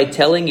Rambam, by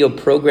telling you a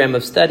program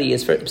of study,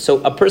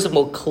 so a person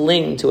will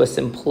cling to a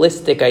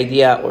simplistic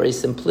idea or a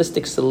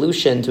simplistic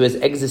solution to his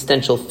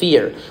existential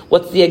fear.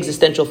 What's the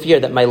existential fear?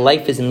 That my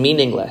life is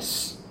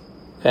meaningless.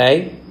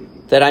 Okay?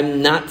 That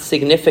I'm not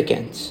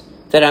significant,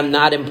 that I'm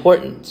not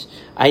important.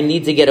 I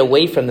need to get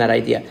away from that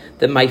idea.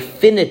 That my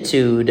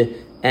finitude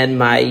and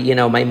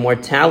my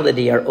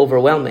mortality are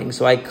overwhelming.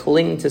 So I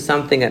cling to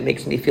something that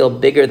makes me feel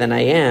bigger than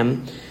I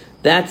am.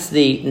 That's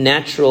the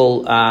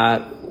natural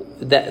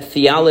that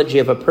theology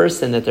of a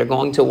person, that they're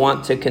going to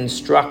want to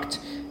construct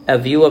a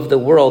view of the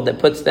world that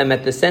puts them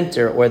at the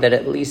center, or that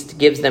at least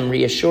gives them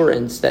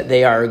reassurance that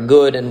they are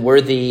good and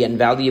worthy and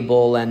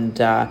valuable and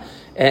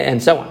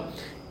so on.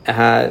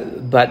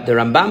 But the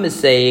Rambam is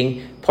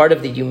saying part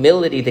of the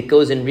humility that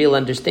goes in real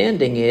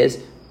understanding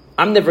is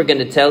I'm never going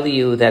to tell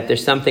you that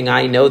there's something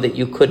I know that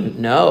you couldn't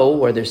know,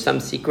 or there's some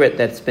secret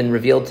that's been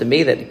revealed to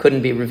me that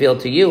couldn't be revealed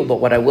to you. But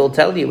what I will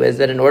tell you is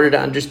that in order to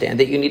understand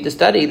it, you need to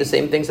study the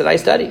same things that I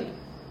studied.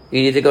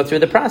 You need to go through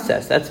the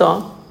process. That's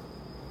all.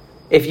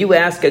 If you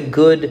ask a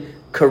good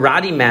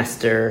karate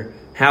master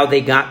how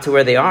they got to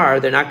where they are,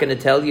 they're not going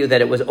to tell you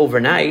that it was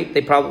overnight.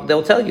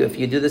 They'll tell you, if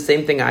you do the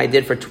same thing I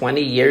did for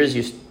 20 years,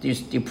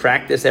 you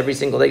practice every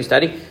single day, you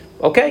study,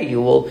 okay,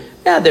 you will.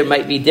 Yeah, there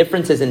might be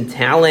differences in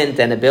talent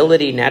and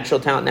ability, natural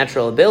talent,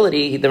 natural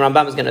ability. The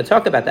Rambam is going to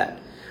talk about that.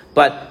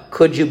 But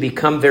could you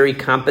become very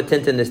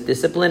competent in this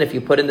discipline if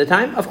you put in the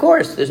time? Of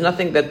course. There's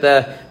nothing that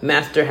the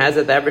master has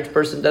that the average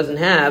person doesn't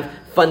have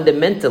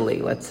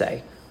fundamentally, let's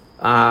say.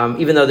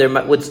 Even though there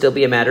would still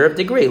be a matter of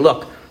degree.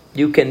 Look,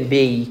 you can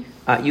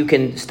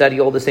study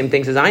all the same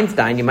things as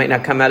Einstein. You might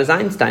not come out as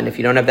Einstein if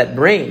you don't have that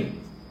brain.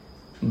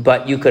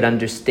 But you could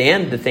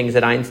understand the things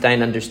that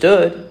Einstein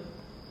understood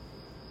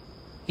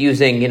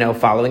using,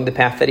 following the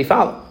path that he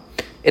followed.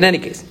 In any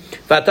case,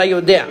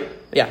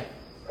 yeah.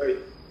 Sorry,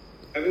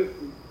 haven't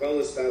well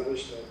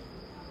established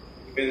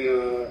that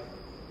even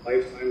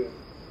lifetime of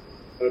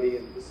study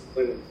and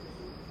discipline and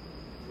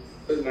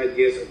certain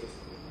ideas are just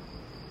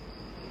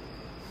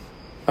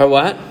Or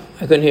what?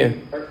 I couldn't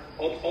hear. are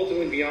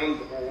ultimately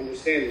beyond our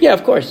understanding. Yeah,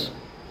 of course.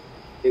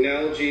 The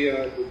analogy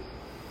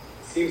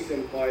seems to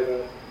imply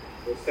that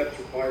the steps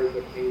required to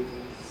obtain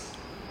these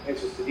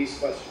answers to these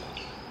questions.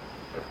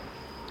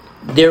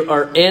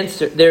 There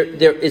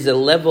is a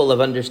level of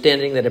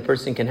understanding that a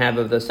person can have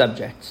of those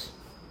subjects.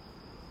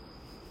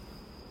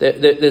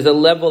 There's a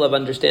level of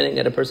understanding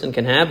that a person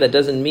can have that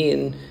doesn't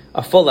mean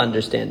a full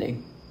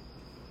understanding.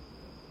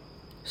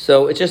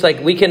 So it's just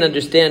like we can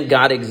understand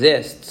God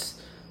exists,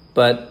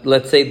 but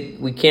let's say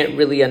we can't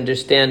really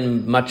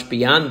understand much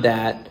beyond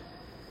that.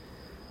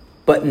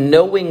 But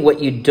knowing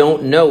what you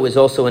don't know is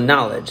also a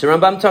knowledge. The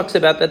Rambam talks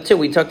about that too.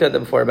 We talked about that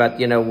before.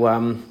 About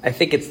I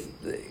think it's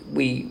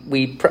we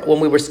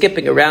when we were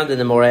skipping around in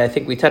the Moreh, I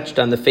think we touched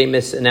on the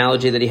famous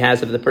analogy that he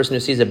has of the person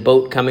who sees a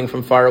boat coming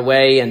from far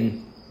away,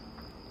 and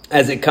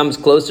as it comes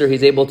closer,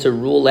 he's able to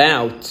rule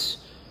out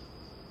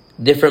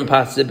different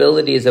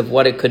possibilities of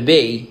what it could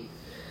be,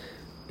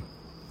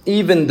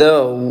 even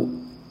though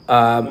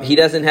he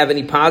doesn't have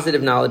any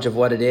positive knowledge of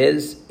what it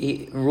is.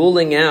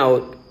 Ruling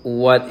out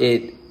what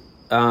it.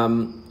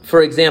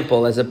 For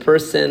example,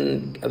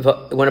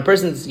 when a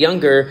person's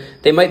younger,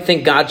 they might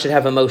think God should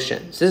have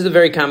emotions. This is a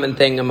very common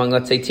thing among,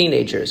 let's say,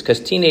 teenagers, because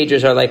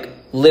teenagers are like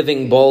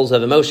living balls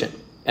of emotion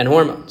and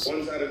hormones.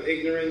 One's out of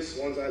ignorance,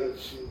 one's out of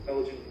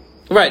intelligence.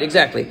 Right,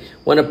 exactly.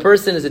 When a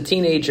person is a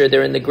teenager,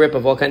 they're in the grip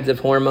of all kinds of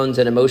hormones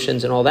and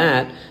emotions and all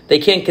that. They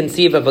can't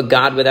conceive of a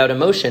God without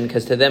emotion,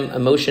 because to them,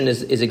 emotion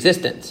is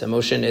existence.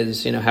 Emotion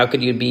is, how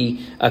could you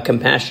be a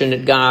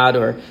compassionate God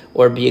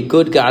or be a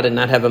good God and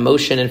not have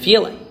emotion and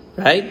feeling,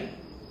 right?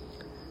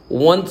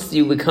 Once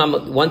you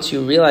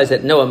realize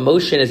that no,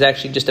 emotion is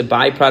actually just a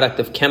byproduct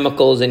of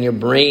chemicals in your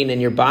brain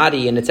and your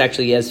body, and it's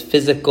actually as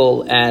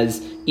physical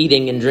as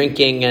eating and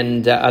drinking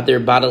and other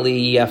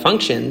bodily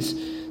functions.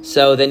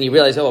 So then you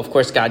realize, of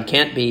course, God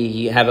can't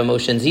have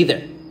emotions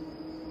either,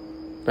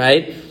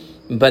 right?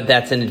 But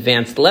that's an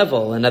advanced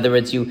level. In other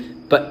words,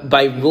 but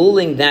by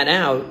ruling that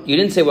out, you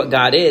didn't say what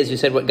God is. You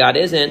said what God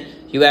isn't.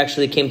 You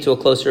actually came to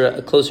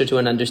closer to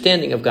an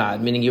understanding of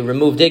God, meaning you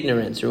removed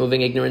ignorance.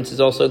 Removing ignorance is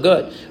also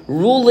good.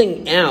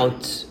 Ruling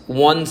out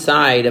one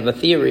side of a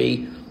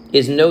theory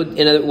is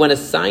when a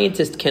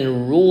scientist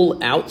can rule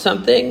out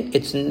something,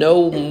 it's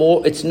no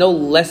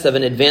less of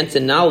an advance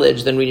in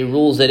knowledge than when he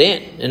rules it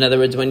in. In other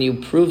words, when you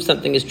prove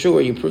something is true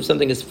or you prove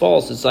something is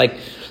false, it's like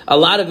a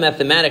lot of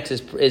mathematics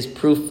is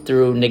proof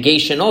through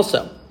negation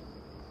also.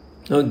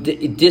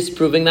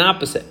 Disproving the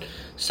opposite.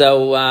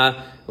 So,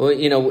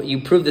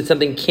 you prove that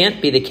something can't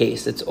be the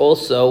case. It's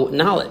also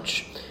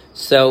knowledge.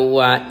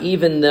 So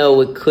even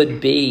though it could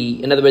be,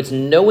 in other words,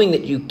 knowing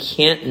that you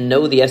can't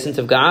know the essence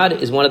of God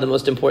is one of the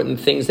most important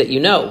things that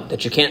you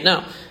can't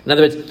know. In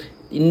other words,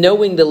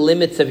 knowing the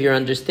limits of your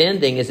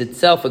understanding is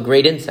itself a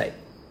great insight.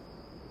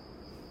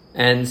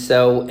 And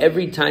so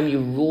every time you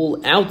rule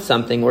out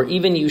something, or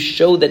even you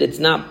show that it's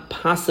not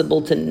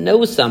possible to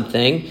know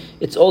something,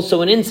 it's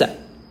also an insight.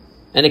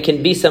 And it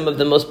can be some of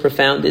the most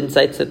profound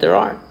insights that there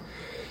are.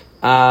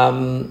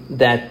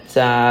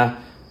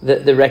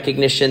 The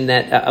recognition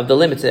that of the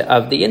limits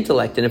of the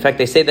intellect, and in fact,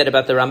 they say that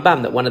about the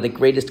Rambam, that one of the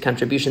greatest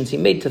contributions he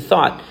made to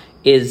thought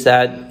is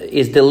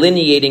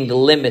delineating the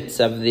limits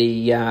of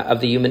the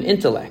human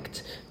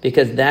intellect,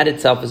 because that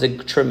itself is a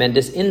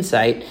tremendous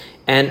insight.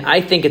 And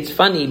I think it's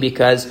funny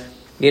because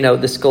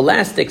the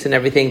scholastics and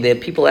everything, the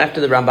people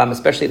after the Rambam,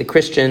 especially the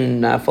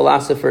Christian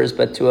philosophers,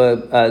 but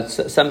to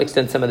some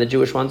extent some of the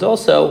Jewish ones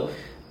also,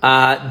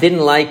 didn't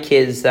like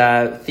his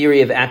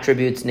theory of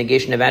attributes,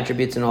 negation of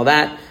attributes, and all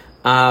that.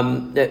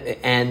 And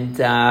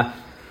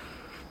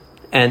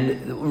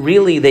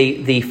really,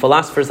 the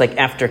philosophers like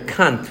after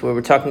Kant, where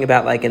we're talking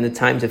about like in the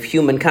times of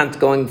human Kant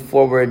going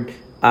forward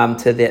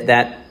to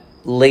that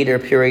later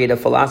period of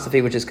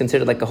philosophy, which is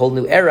considered like a whole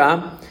new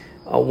era.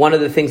 one of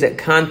the things that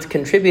Kant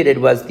contributed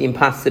was the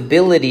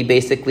impossibility,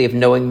 basically, of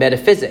knowing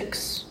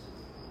metaphysics,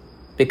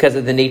 because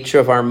of the nature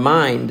of our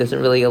mind doesn't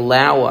really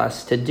allow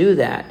us to do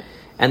that.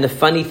 And the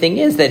funny thing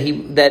is that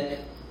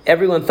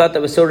everyone thought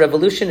that was so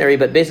revolutionary,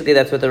 but basically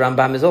that's what the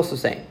Rambam is also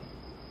saying.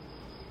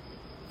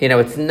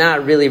 It's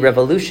not really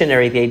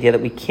revolutionary, the idea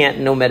that we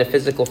can't know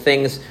metaphysical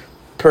things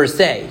per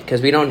se,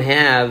 because we don't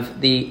have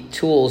the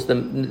tools,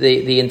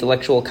 the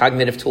intellectual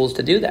cognitive tools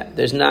to do that.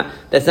 That's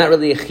not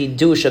really a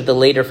chidush of the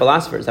later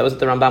philosophers. That was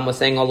what the Rambam was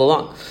saying all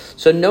along.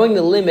 So knowing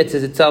the limits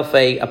is itself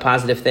a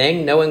positive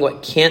thing. Knowing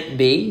what can't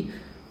be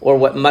or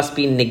what must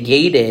be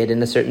negated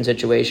in a certain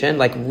situation,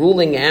 like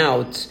ruling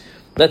out,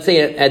 let's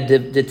say a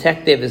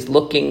detective is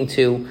looking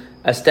to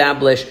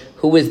establish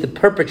who is the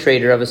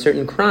perpetrator of a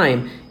certain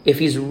crime. If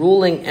he's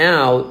ruling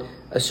out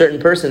a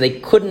certain person, they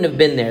couldn't have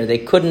been there, they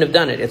couldn't have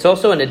done it, it's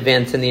also an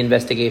advance in the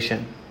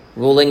investigation,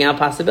 ruling out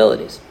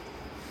possibilities.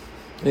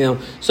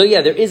 So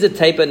yeah, there is a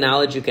type of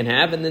knowledge you can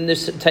have, and then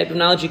there's a type of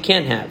knowledge you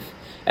can't have.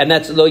 And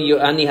that's lo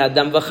yu'ani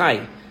hadam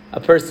v'chai.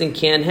 A person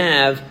can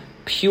have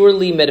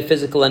purely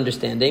metaphysical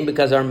understanding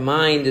because our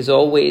mind is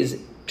always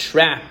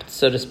trapped,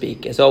 so to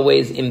speak, is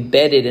always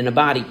embedded in a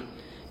body,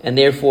 and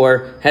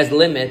therefore has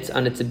limits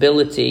on its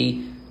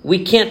ability.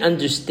 We can't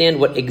understand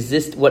what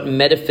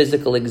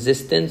metaphysical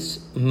existence,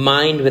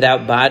 mind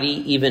without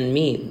body, even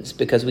means,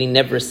 because we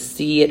never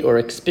see it or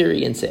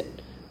experience it.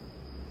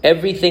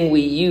 Everything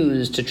we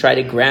use to try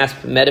to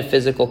grasp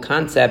metaphysical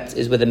concepts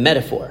is with a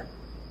metaphor.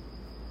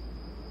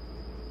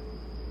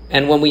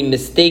 And when we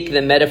mistake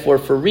the metaphor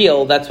for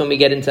real, that's when we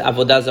get into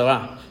avodah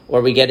zarah,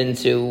 or we get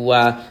into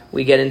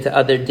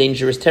other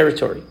dangerous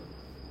territory.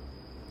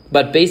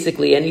 But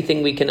basically,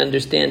 anything we can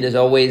understand is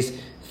always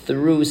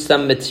through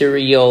some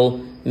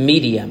material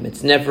medium.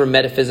 It's never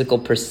metaphysical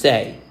per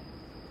se.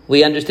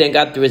 We understand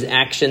God through His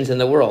actions in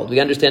the world. We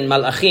understand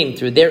malachim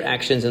through their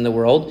actions in the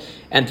world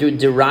and through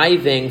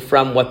deriving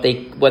from what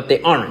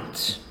they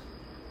aren't.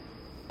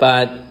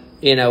 But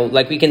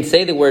like we can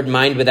say the word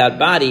mind without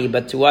body,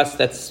 but to us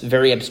that's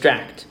very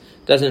abstract.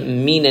 It doesn't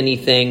mean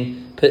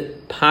anything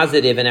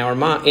positive in our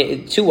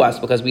mind to us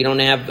because we don't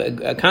have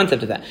a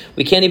concept of that.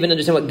 We can't even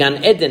understand what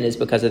Gan Eden is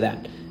because of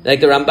that. Like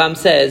the Rambam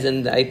says,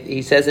 and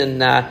he says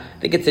in I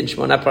think it's in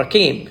Shmona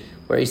Prakim,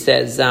 where he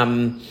says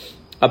a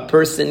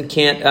person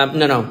can't.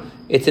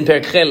 It's in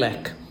Perek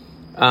Chelek.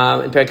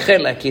 In Perek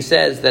Chelek, he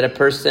says that a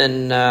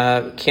person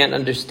can't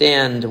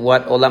understand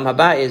what Olam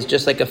Haba is,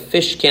 just like a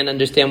fish can't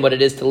understand what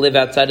it is to live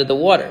outside of the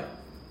water.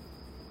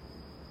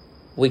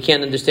 We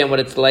can't understand what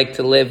it's like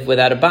to live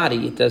without a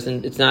body.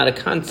 It's not a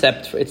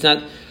concept. It's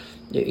not,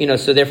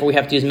 so therefore we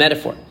have to use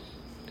metaphor.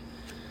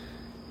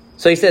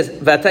 So he says,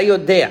 "V'ata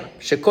yodea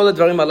shekol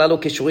hadvarim halalu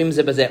kishurim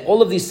ze bazeh."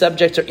 All of these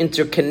subjects are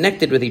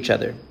interconnected with each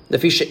other.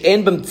 Because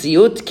the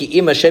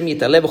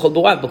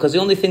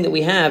only thing that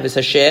we have is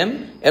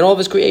Hashem and all of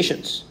His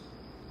creations.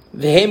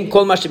 And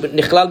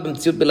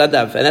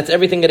that's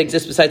everything that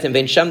exists besides Him. The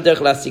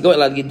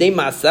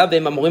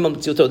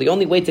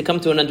only way to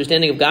come to an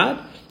understanding of God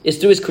is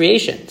through His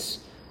creations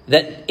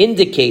that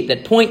indicate,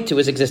 that point to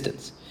His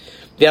existence.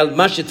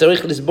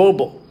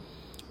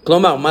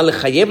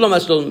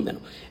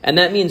 And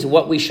that means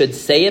what we should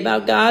say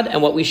about God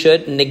and what we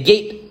should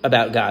negate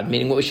about God,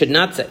 meaning what we should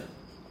not say.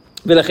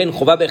 So you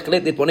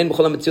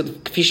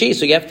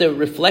have to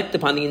reflect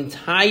upon the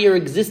entire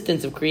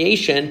existence of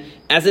creation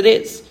as it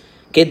is.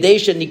 So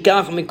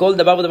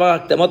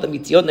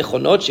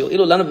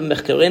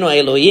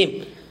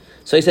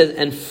he says,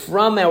 and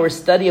from our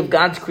study of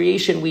God's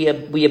creation, we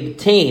derive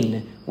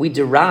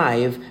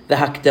the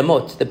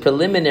hakdamot, the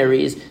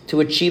preliminaries to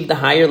achieve the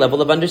higher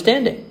level of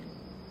understanding.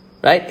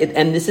 Right?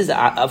 And this is,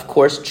 of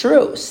course,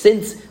 true.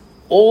 Since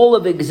all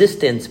of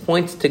existence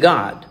points to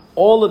God,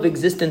 all of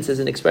existence is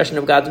an expression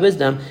of God's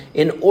wisdom,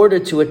 in order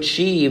to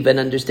achieve an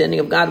understanding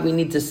of God, we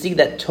need to see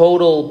that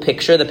total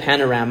picture, the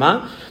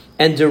panorama,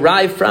 and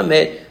derive from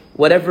it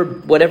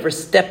whatever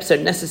steps are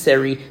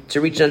necessary to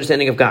reach an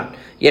understanding of God.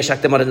 Some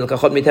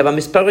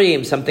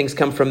things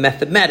come from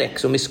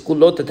mathematics, some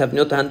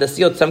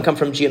come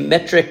from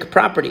geometric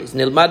properties.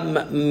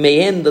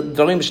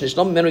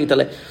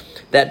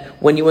 That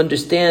when you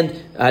understand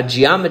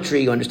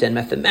geometry, you understand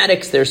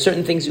mathematics, there are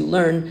certain things you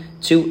learn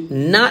to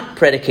not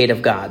predicate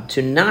of God,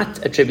 to not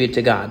attribute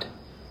to God.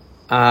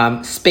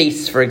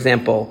 Space, for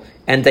example,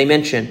 and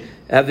dimension.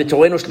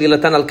 ותורנו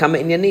שלילתן על כמה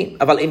עניינים,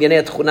 אבל ענייני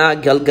התכונה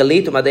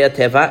הגלגלית ומדעי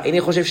הטבע,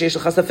 איני חושב שיש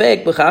לך ספק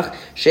בכך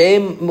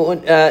שהם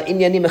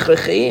עניינים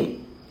הכרחיים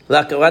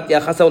להכרת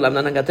יחס העולם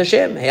להנהגת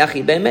השם,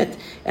 היחי באמת.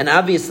 And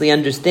obviously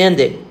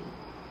understanding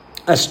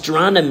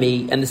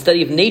astronomy and the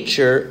study of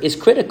nature is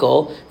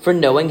critical for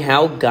knowing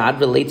how God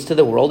relates to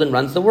the world and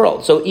runs the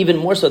world. So even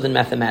more so than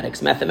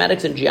mathematics.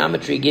 Mathematics and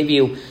geometry give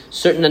you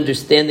certain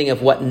understanding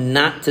of what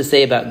not to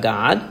say about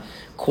God,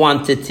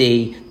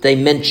 quantity,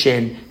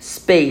 dimension,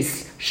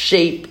 space,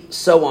 shape,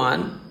 so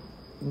on.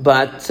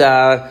 But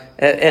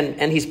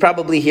and he's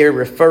probably here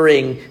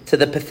referring to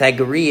the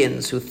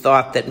Pythagoreans who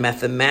thought that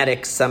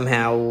mathematics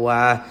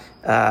somehow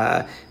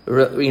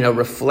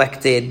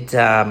reflected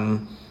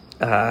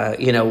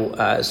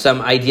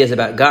some ideas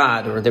about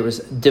God, or there was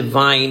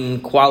divine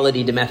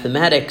quality to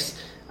mathematics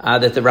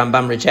that the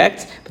Rambam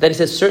rejects. But then he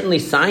says certainly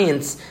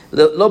science,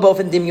 lo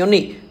ba'ofen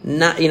dimyoni.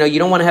 You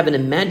don't want to have an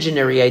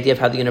imaginary idea of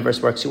how the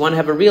universe works. You want to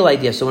have a real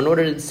idea. So in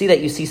order to see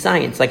that, you see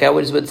science. Like I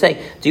always would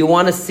say, do you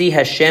want to see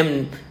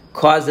Hashem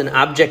cause an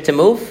object to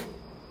move?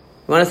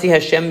 You want to see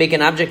Hashem make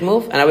an object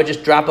move? And I would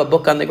just drop a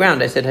book on the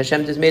ground. I said,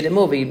 Hashem just made it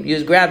move. He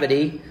used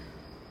gravity.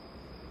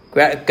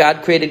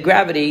 God created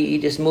gravity. He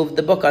just moved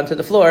the book onto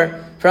the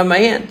floor from my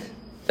hand.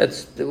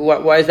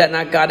 Why is that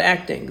not God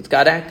acting? It's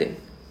God acting.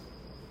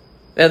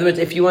 In other words,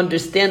 if you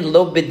understand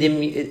not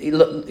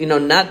bidimyon,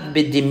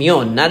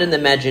 not in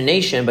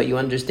imagination, but you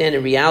understand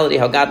in reality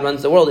how God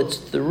runs the world, it's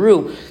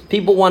through.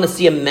 People want to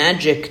see a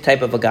magic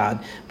type of a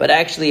God, but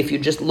actually, if you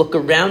just look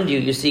around you,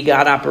 you see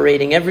God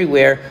operating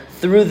everywhere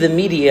through the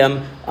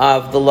medium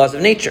of the laws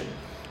of nature.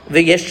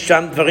 ויש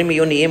שם דברים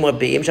עיוניים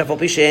רבים, שאף על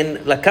פי שאין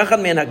לקחת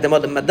מהן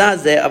הקדמות למדע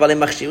הזה, אבל הם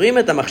מכשירים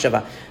את המחשבה.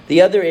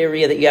 The other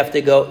area that you have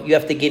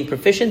to gain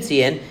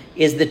proficiency in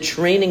is the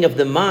training of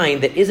the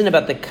mind that isn't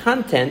about the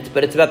content,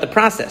 but it's about the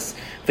process.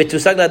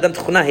 ותושג לאדם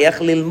תכונה,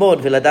 איך ללמוד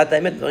ולדעת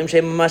האמת, דברים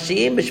שהם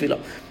ממשיים בשבילו.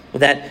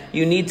 That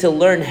you need to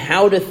learn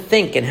how to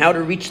think and how to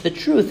reach the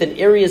truth in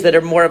areas that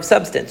are more of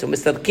substance.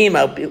 ומסתדקים,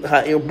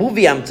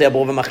 הערבובי המציא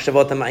בו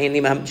במחשבות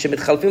המעיינים,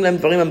 שמתחלפים להם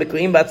דברים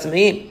המקוריים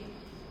בעצמיים.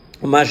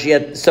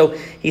 So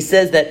he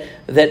says that,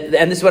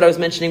 and this is what I was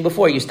mentioning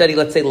before. You study,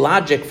 let's say,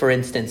 logic, for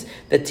instance,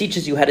 that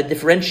teaches you how to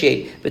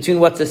differentiate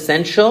between what's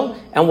essential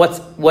and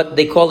what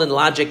they call in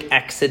logic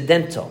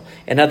accidental.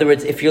 In other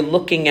words, if you're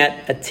looking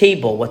at a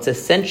table, what's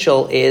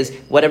essential is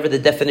whatever the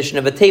definition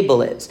of a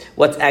table is.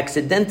 What's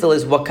accidental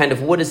is what kind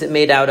of wood is it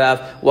made out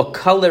of, what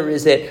color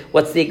is it,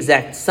 what's the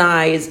exact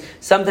size.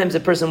 Sometimes a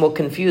person will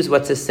confuse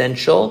what's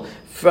essential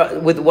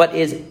with what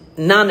is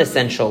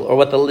non-essential, or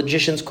what the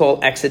logicians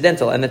call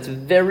accidental, and that's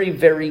very,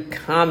 very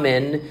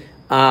common.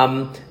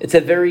 It's a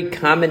very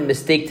common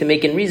mistake to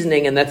make in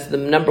reasoning, and that's the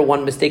number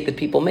one mistake that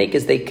people make,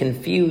 is they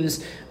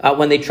confuse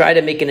when they try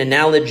to make an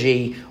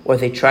analogy, or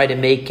they try to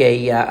make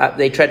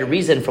they try to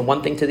reason from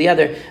one thing to the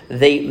other.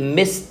 They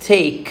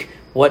mistake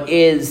what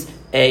is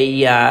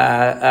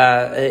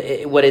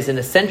what is an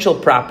essential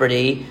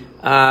property.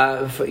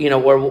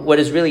 Or what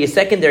is really a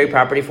secondary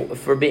property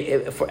for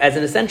as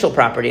an essential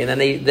property, and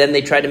then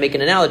they try to make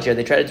an analogy, or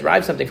they try to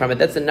derive something from it.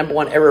 That's the number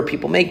one error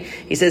people make.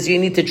 He says you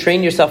need to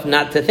train yourself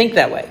not to think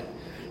that way.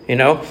 We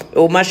know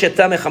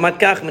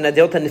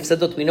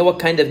what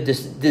kind of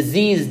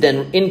diseased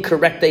and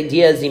incorrect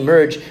ideas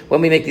emerge when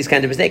we make these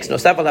kind of mistakes. In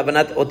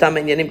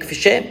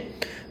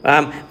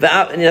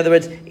other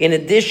words, in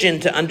addition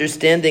to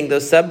understanding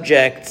those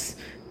subjects,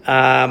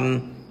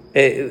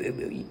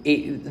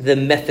 the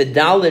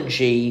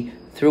methodology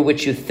through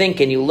which you think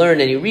and you learn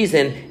and you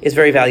reason is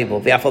very valuable.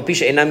 Even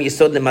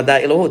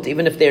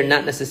if they're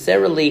not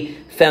necessarily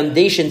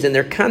foundations in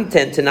their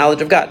content to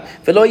knowledge of God.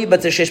 So he's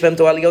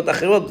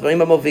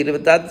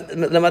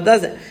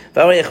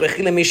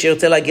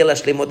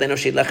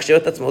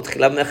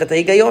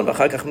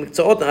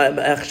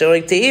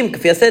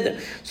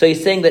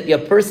saying that a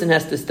person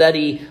has to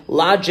study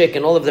logic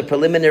and all of the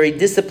preliminary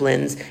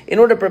disciplines in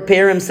order to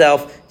prepare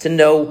himself to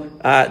know,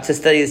 to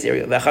study this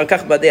area.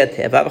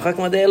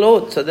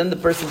 So then the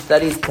person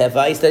studies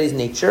teva, he studies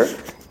nature,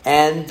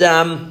 and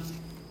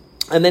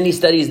then he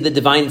studies the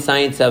divine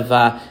science of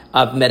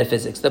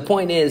metaphysics. The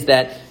point is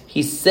that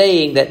he's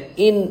saying that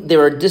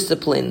there are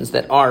disciplines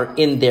that are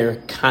in their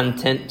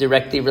content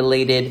directly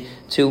related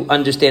to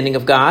understanding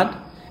of God,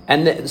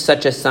 and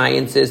such as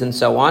sciences and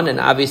so on. And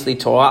obviously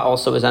Torah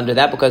also is under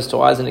that, because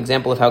Torah is an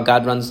example of how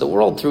God runs the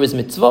world through his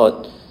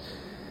mitzvot.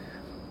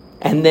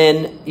 And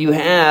then you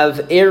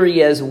have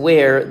areas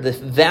where the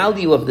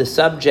value of the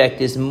subject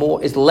is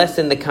less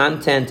in the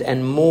content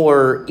and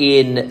more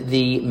in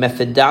the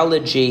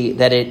methodology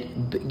that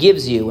it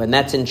gives you, and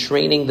that's in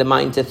training the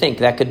mind to think.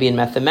 That could be in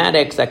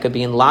mathematics, that could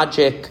be in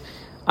logic,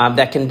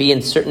 that can be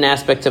in certain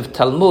aspects of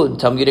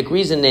Talmudic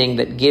reasoning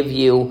that give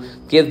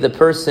the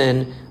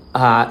person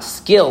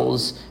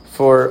skills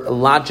for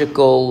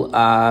logical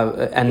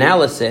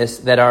analysis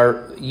that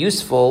are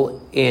useful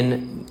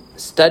in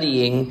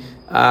studying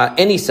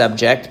any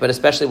subject, but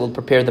especially will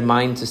prepare the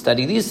mind to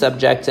study these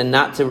subjects and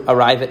not to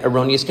arrive at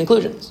erroneous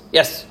conclusions.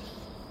 Yes?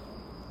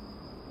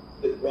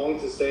 Is it wrong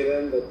to say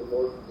then that the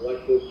more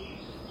collective...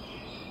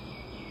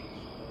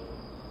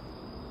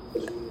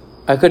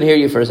 I couldn't hear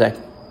you for a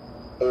second.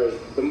 Sorry.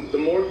 The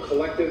more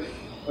collective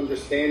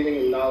understanding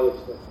and knowledge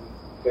that we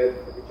get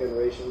every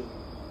generation,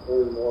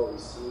 more and more we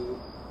see,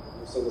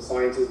 some of the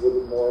sciences a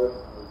little bit more,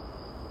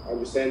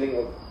 understanding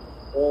of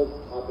all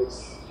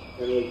topics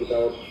generally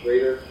developed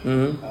greater,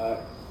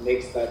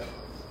 makes that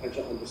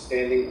potential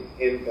understanding of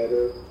him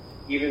better,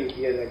 even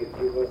via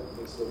negativa,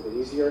 makes it a little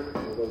bit easier, a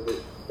little bit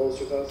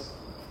closer to us?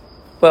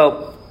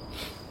 Well,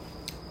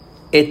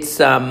 it's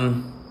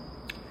a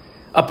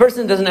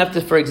person doesn't have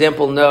to, for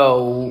example,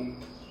 know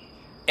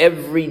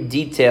every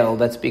detail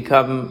that's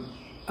become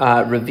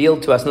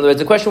revealed to us. In other words,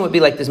 the question would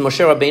be like, does Moshe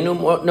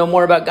Rabbeinu know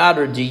more about God,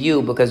 or do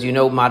you, because you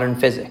know modern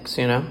physics,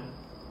 you know?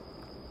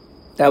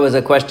 That was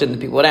a question that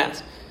people would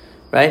ask,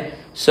 right?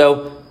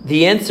 So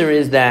the answer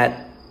is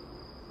that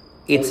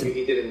it's...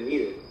 He didn't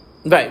need it.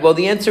 Right, well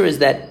the answer is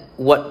that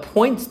what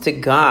points to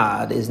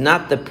God is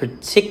not the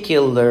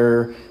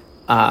particular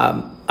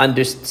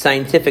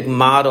scientific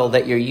model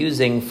that you're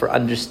using for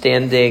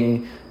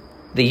understanding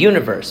the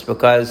universe,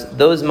 because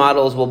those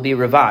models will be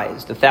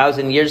revised.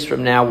 1,000 years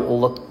from now will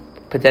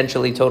look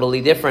potentially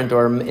totally different,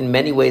 or in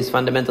many ways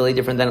fundamentally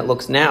different than it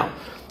looks now.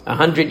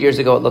 100 years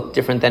ago it looked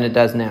different than it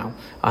does now.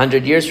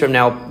 100 years from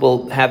now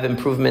we'll have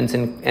improvements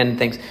and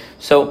things.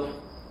 So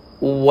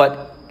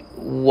what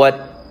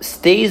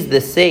stays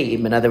the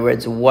same, in other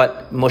words,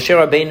 what Moshe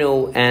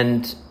Rabbeinu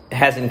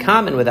has in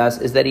common with us,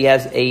 is that he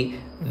has a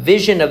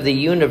vision of the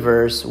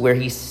universe where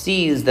he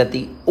sees that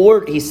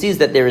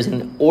there is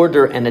an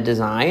order and a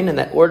design, and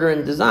that order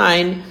and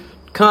design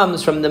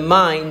comes from the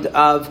mind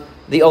of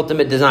the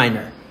ultimate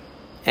designer,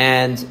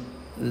 and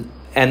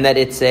that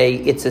it's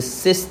a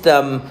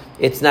system.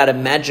 It's not a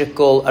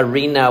magical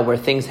arena where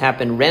things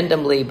happen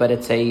randomly,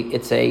 but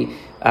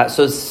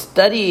so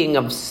studying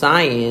of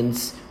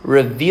science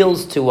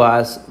reveals to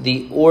us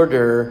the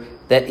order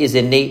that is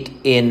innate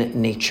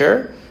in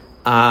nature,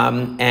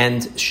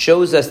 and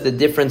shows us the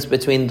difference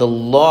between the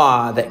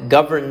law that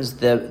governs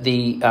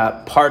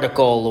the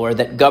particle, or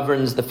that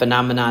governs the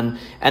phenomenon,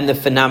 and the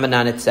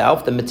phenomenon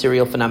itself, the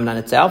material phenomenon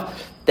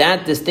itself.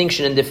 That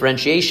distinction and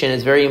differentiation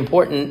is very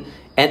important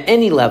at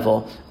any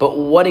level, but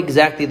what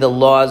exactly the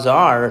laws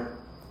are,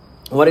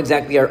 what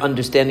exactly our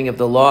understanding of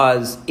the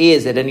laws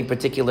is at any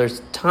particular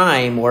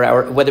time,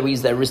 or whether we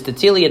use the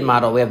Aristotelian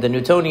model, we have the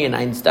Newtonian,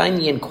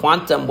 Einsteinian,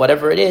 quantum,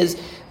 whatever it is,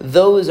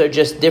 those are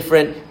just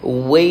different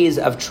ways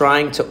of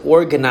trying to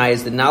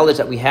organize the knowledge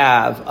that we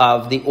have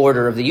of the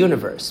order of the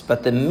universe.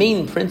 But the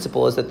main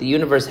principle is that the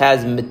universe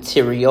has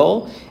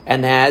material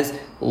and has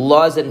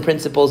laws and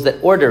principles that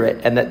order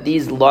it, and that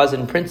these laws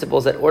and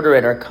principles that order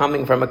it are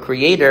coming from a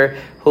creator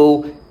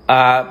who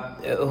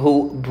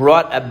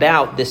brought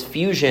about this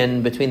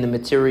fusion between the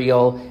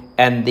material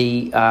and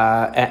the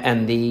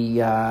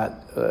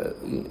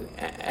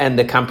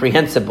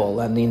comprehensible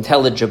and the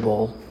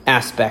intelligible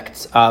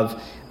aspects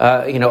of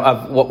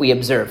what we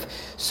observe.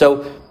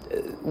 So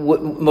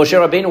Moshe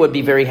Rabbeinu would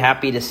be very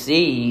happy to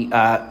see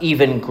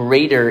even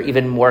greater,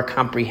 even more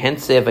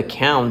comprehensive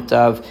account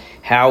of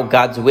how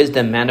God's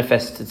wisdom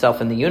manifests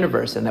itself in the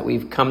universe, and that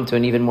we've come to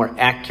an even more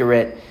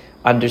accurate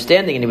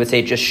understanding. And he would say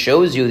it just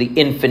shows you the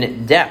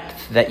infinite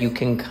depth, that you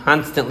can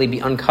constantly be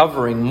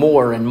uncovering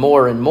more and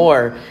more and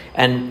more,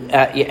 and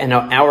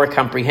our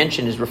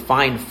comprehension is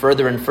refined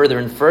further and further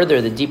and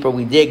further. The deeper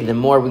we dig, the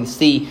more we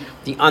see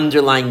the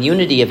underlying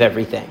unity of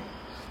everything.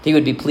 He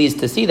would be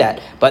pleased to see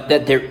that, but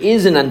that there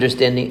is an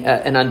understanding,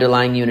 an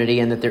underlying unity,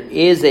 and that there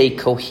is a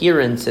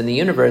coherence in the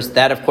universe.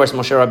 That, of course,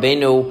 Moshe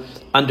Rabbeinu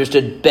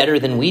understood better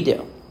than we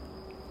do.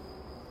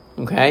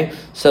 Okay,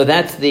 so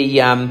that's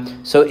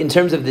so in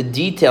terms of the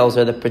details,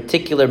 or the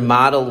particular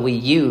model we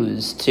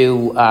use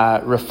to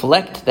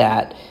reflect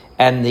that,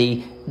 and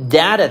the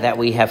data that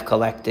we have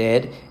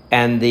collected,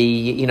 and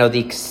the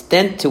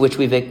extent to which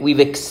we've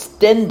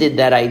extended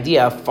that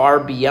idea far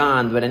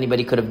beyond what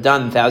anybody could have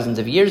done thousands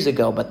of years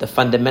ago, but the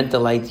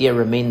fundamental idea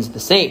remains the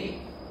same.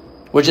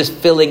 We're just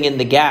filling in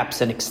the gaps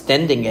and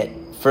extending it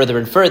further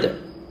and further.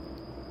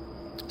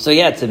 So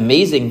yeah, it's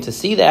amazing to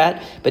see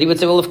that. But he would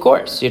say, well, of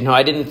course,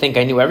 I didn't think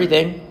I knew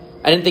everything.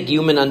 I didn't think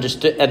human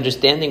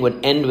understanding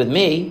would end with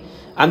me.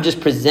 I'm just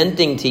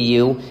presenting to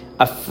you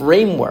a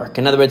framework.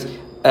 In other words,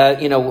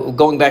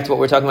 going back to what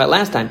we were talking about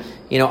last time,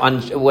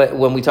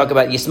 when we talk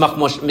about Yismach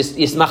Moshe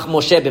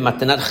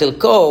b'matanat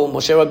chilko,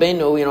 Moshe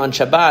Rabbeinu, on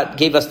Shabbat,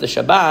 gave us the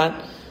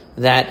Shabbat,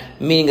 that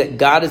meaning that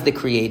God is the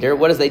creator.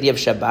 What is the idea of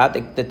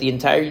Shabbat? That the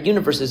entire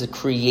universe is a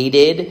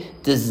created,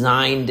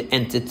 designed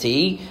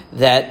entity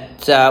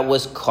that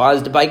was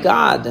caused by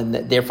God, and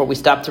that therefore we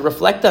stop to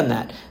reflect on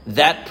that.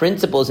 That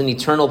principle is an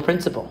eternal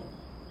principle.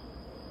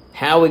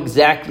 How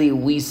exactly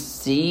we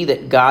see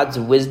that God's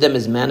wisdom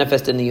is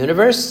manifest in the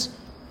universe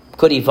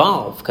could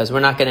evolve, because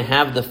we're not going to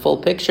have the full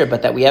picture,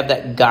 but that we have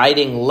that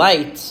guiding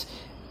light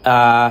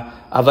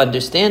of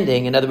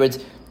understanding. In other words,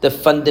 the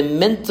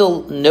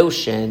fundamental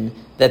notion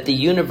that the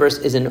universe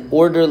is an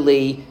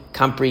orderly,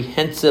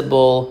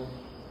 comprehensible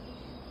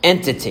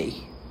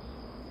entity,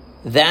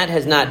 that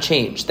has not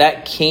changed.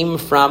 That came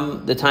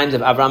from the times of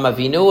Avraham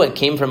Avinu, it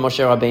came from Moshe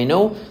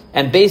Rabbeinu,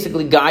 and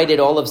basically guided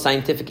all of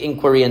scientific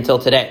inquiry until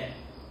today.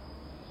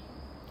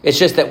 It's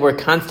just that we're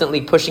constantly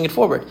pushing it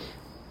forward.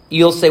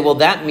 You'll say, well,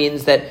 that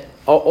means that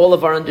all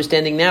of our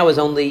understanding now is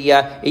only,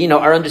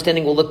 our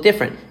understanding will look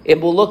different.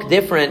 It will look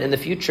different in the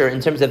future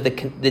in terms of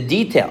the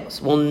details.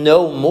 We'll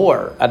know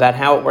more about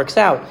how it works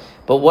out.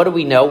 But what do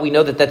we know? We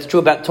know that that's true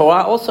about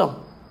Torah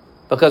also.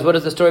 Because what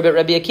is the story about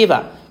Rabbi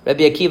Akiva?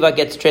 Rabbi Akiva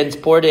gets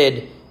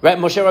transported, right?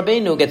 Moshe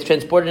Rabbeinu gets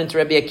transported into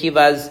Rabbi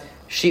Akiva's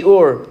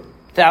shiur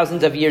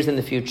thousands of years in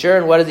the future.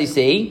 And what does he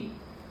see?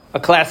 A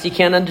class he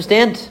can't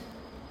understand.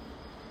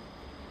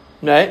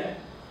 Right?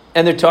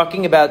 And they're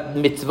talking about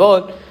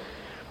mitzvot.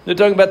 They're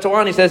talking about Torah,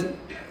 and he says,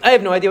 I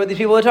have no idea what these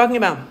people are talking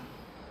about.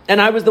 And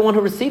I was the one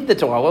who received the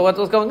Torah.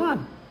 What's going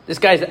on? This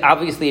guy's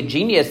obviously a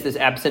genius, this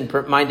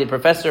absent-minded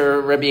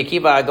professor, Rabbi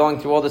Akiva, going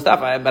through all this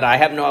stuff, but I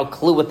have no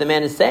clue what the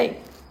man is saying.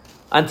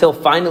 Until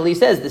finally he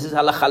says, this is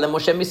halacha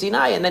Moshe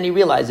Misinai, and then he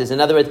realizes. In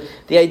other words,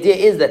 the idea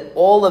is that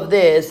all of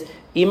this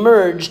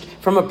emerged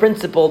from a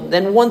principle.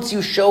 Then once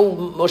you show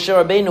Moshe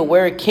Rabbeinu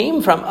where it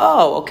came from,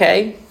 oh,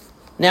 okay,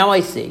 now I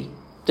see.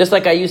 Just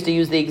like I used to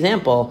use the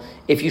example,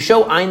 if you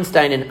show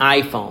Einstein an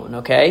iPhone,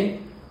 okay,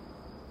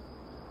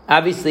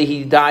 obviously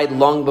he died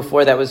long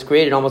before that was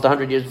created, almost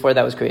 100 years before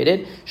that was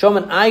created. Show him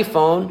an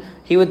iPhone,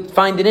 he would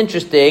find it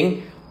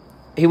interesting,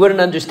 he wouldn't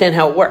understand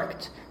how it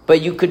worked.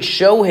 But you could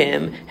show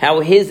him how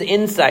his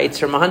insights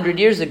from 100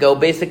 years ago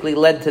basically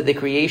led to the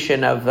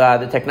creation of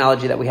the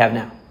technology that we have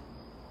now.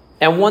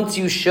 And once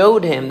you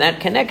showed him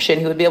that connection,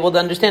 he would be able to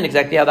understand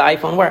exactly how the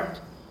iPhone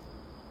worked.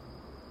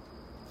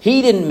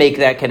 He didn't make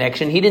that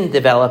connection. He didn't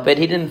develop it.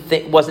 He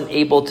wasn't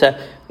able to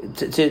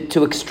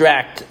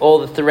extract all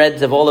the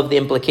threads of all of the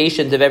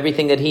implications of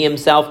everything that he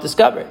himself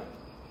discovered.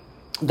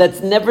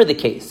 That's never the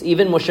case.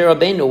 Even Moshe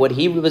Rabbeinu,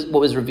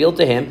 what was revealed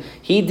to him,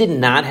 he did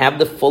not have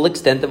the full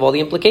extent of all the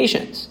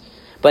implications.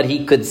 But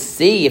he could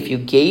see, if you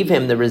gave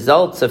him the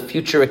results of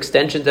future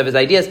extensions of his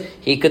ideas,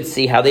 he could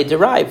see how they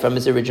derive from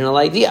his original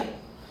idea.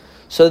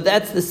 So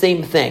that's the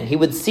same thing. He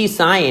would see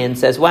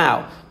science as,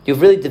 wow, you've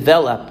really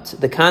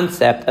developed the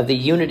concept of the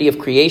unity of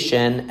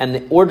creation and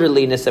the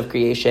orderliness of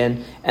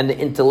creation and the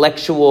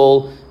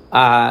intellectual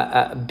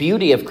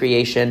beauty of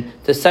creation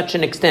to such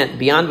an extent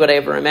beyond what I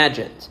ever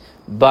imagined.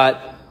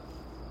 But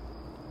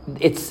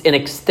it's an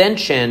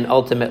extension,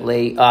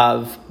 ultimately,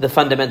 of the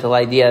fundamental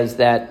ideas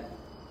that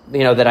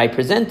I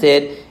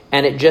presented,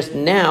 and it just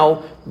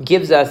now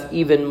gives us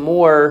even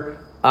more,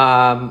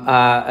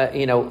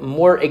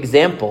 more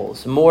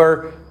examples,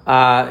 more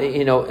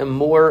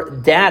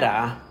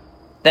data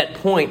that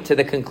point to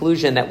the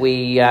conclusion that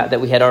we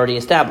had already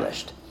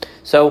established.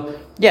 So,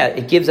 yeah,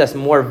 it gives us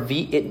more.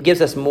 It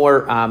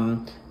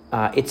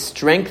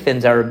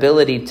strengthens our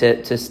ability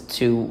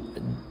to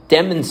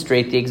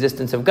demonstrate the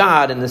existence of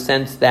God in the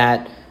sense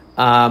that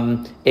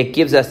it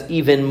gives us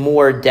even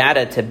more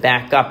data to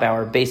back up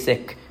our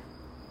basic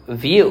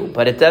view.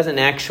 But it doesn't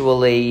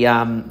actually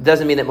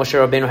doesn't mean that Moshe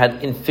Rabbeinu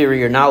had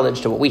inferior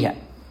knowledge to what we had.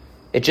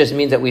 It just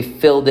means that we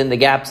filled in the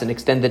gaps and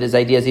extended his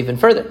ideas even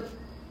further.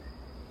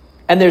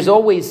 And there's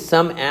always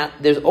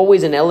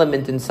an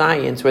element in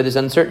science where there's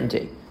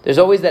uncertainty. There's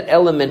always that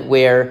element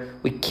where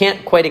we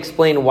can't quite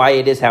explain why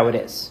it is how it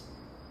is.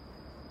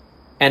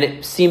 And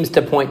it seems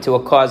to point to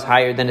a cause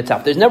higher than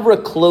itself. There's never a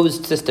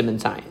closed system in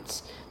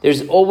science.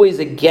 There's always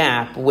a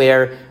gap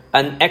where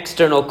an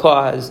external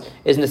cause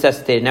is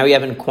necessitated. Now we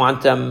have in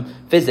quantum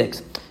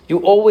physics. You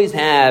always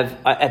have,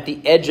 at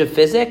the edge of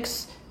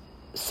physics,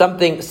 some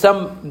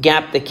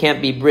gap that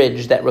can't be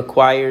bridged that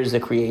requires a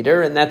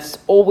creator, and that's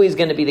always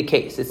going to be the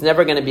case. It's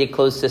never going to be a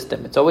closed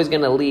system. It's always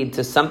going to lead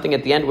to something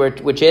at the end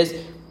which is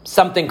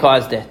something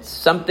caused it.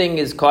 Something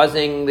is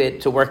causing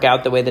it to work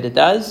out the way that it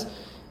does.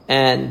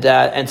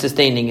 And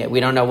sustaining it, we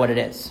don't know what it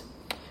is,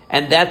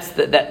 and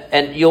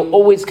and you'll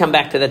always come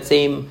back to that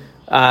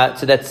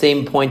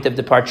same point of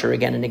departure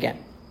again and again.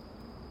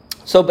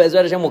 So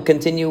Be'ezrat Hashem will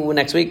continue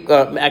next week.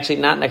 Actually,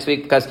 not next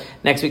week because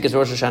next week is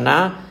Rosh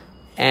Hashanah,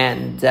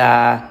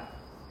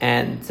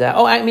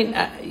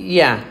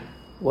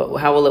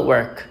 how will it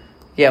work?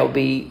 Yeah, it'll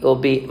be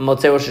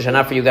Motzei Rosh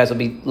Hashanah for you guys. It'll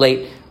be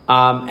late.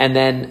 And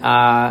then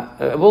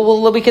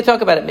we can talk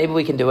about it. Maybe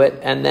we can do it.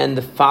 And then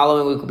the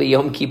following week will be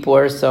Yom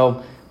Kippur.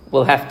 So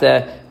we'll have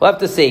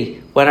to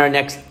see when our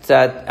next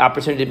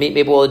opportunity to meet.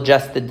 Maybe we'll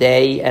adjust the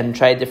day and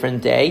try a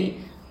different day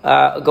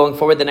going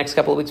forward the next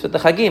couple of weeks with the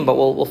Chagim. But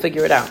we'll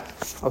figure it out.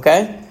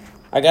 Okay?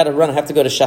 I got to run. I have to go to Shach.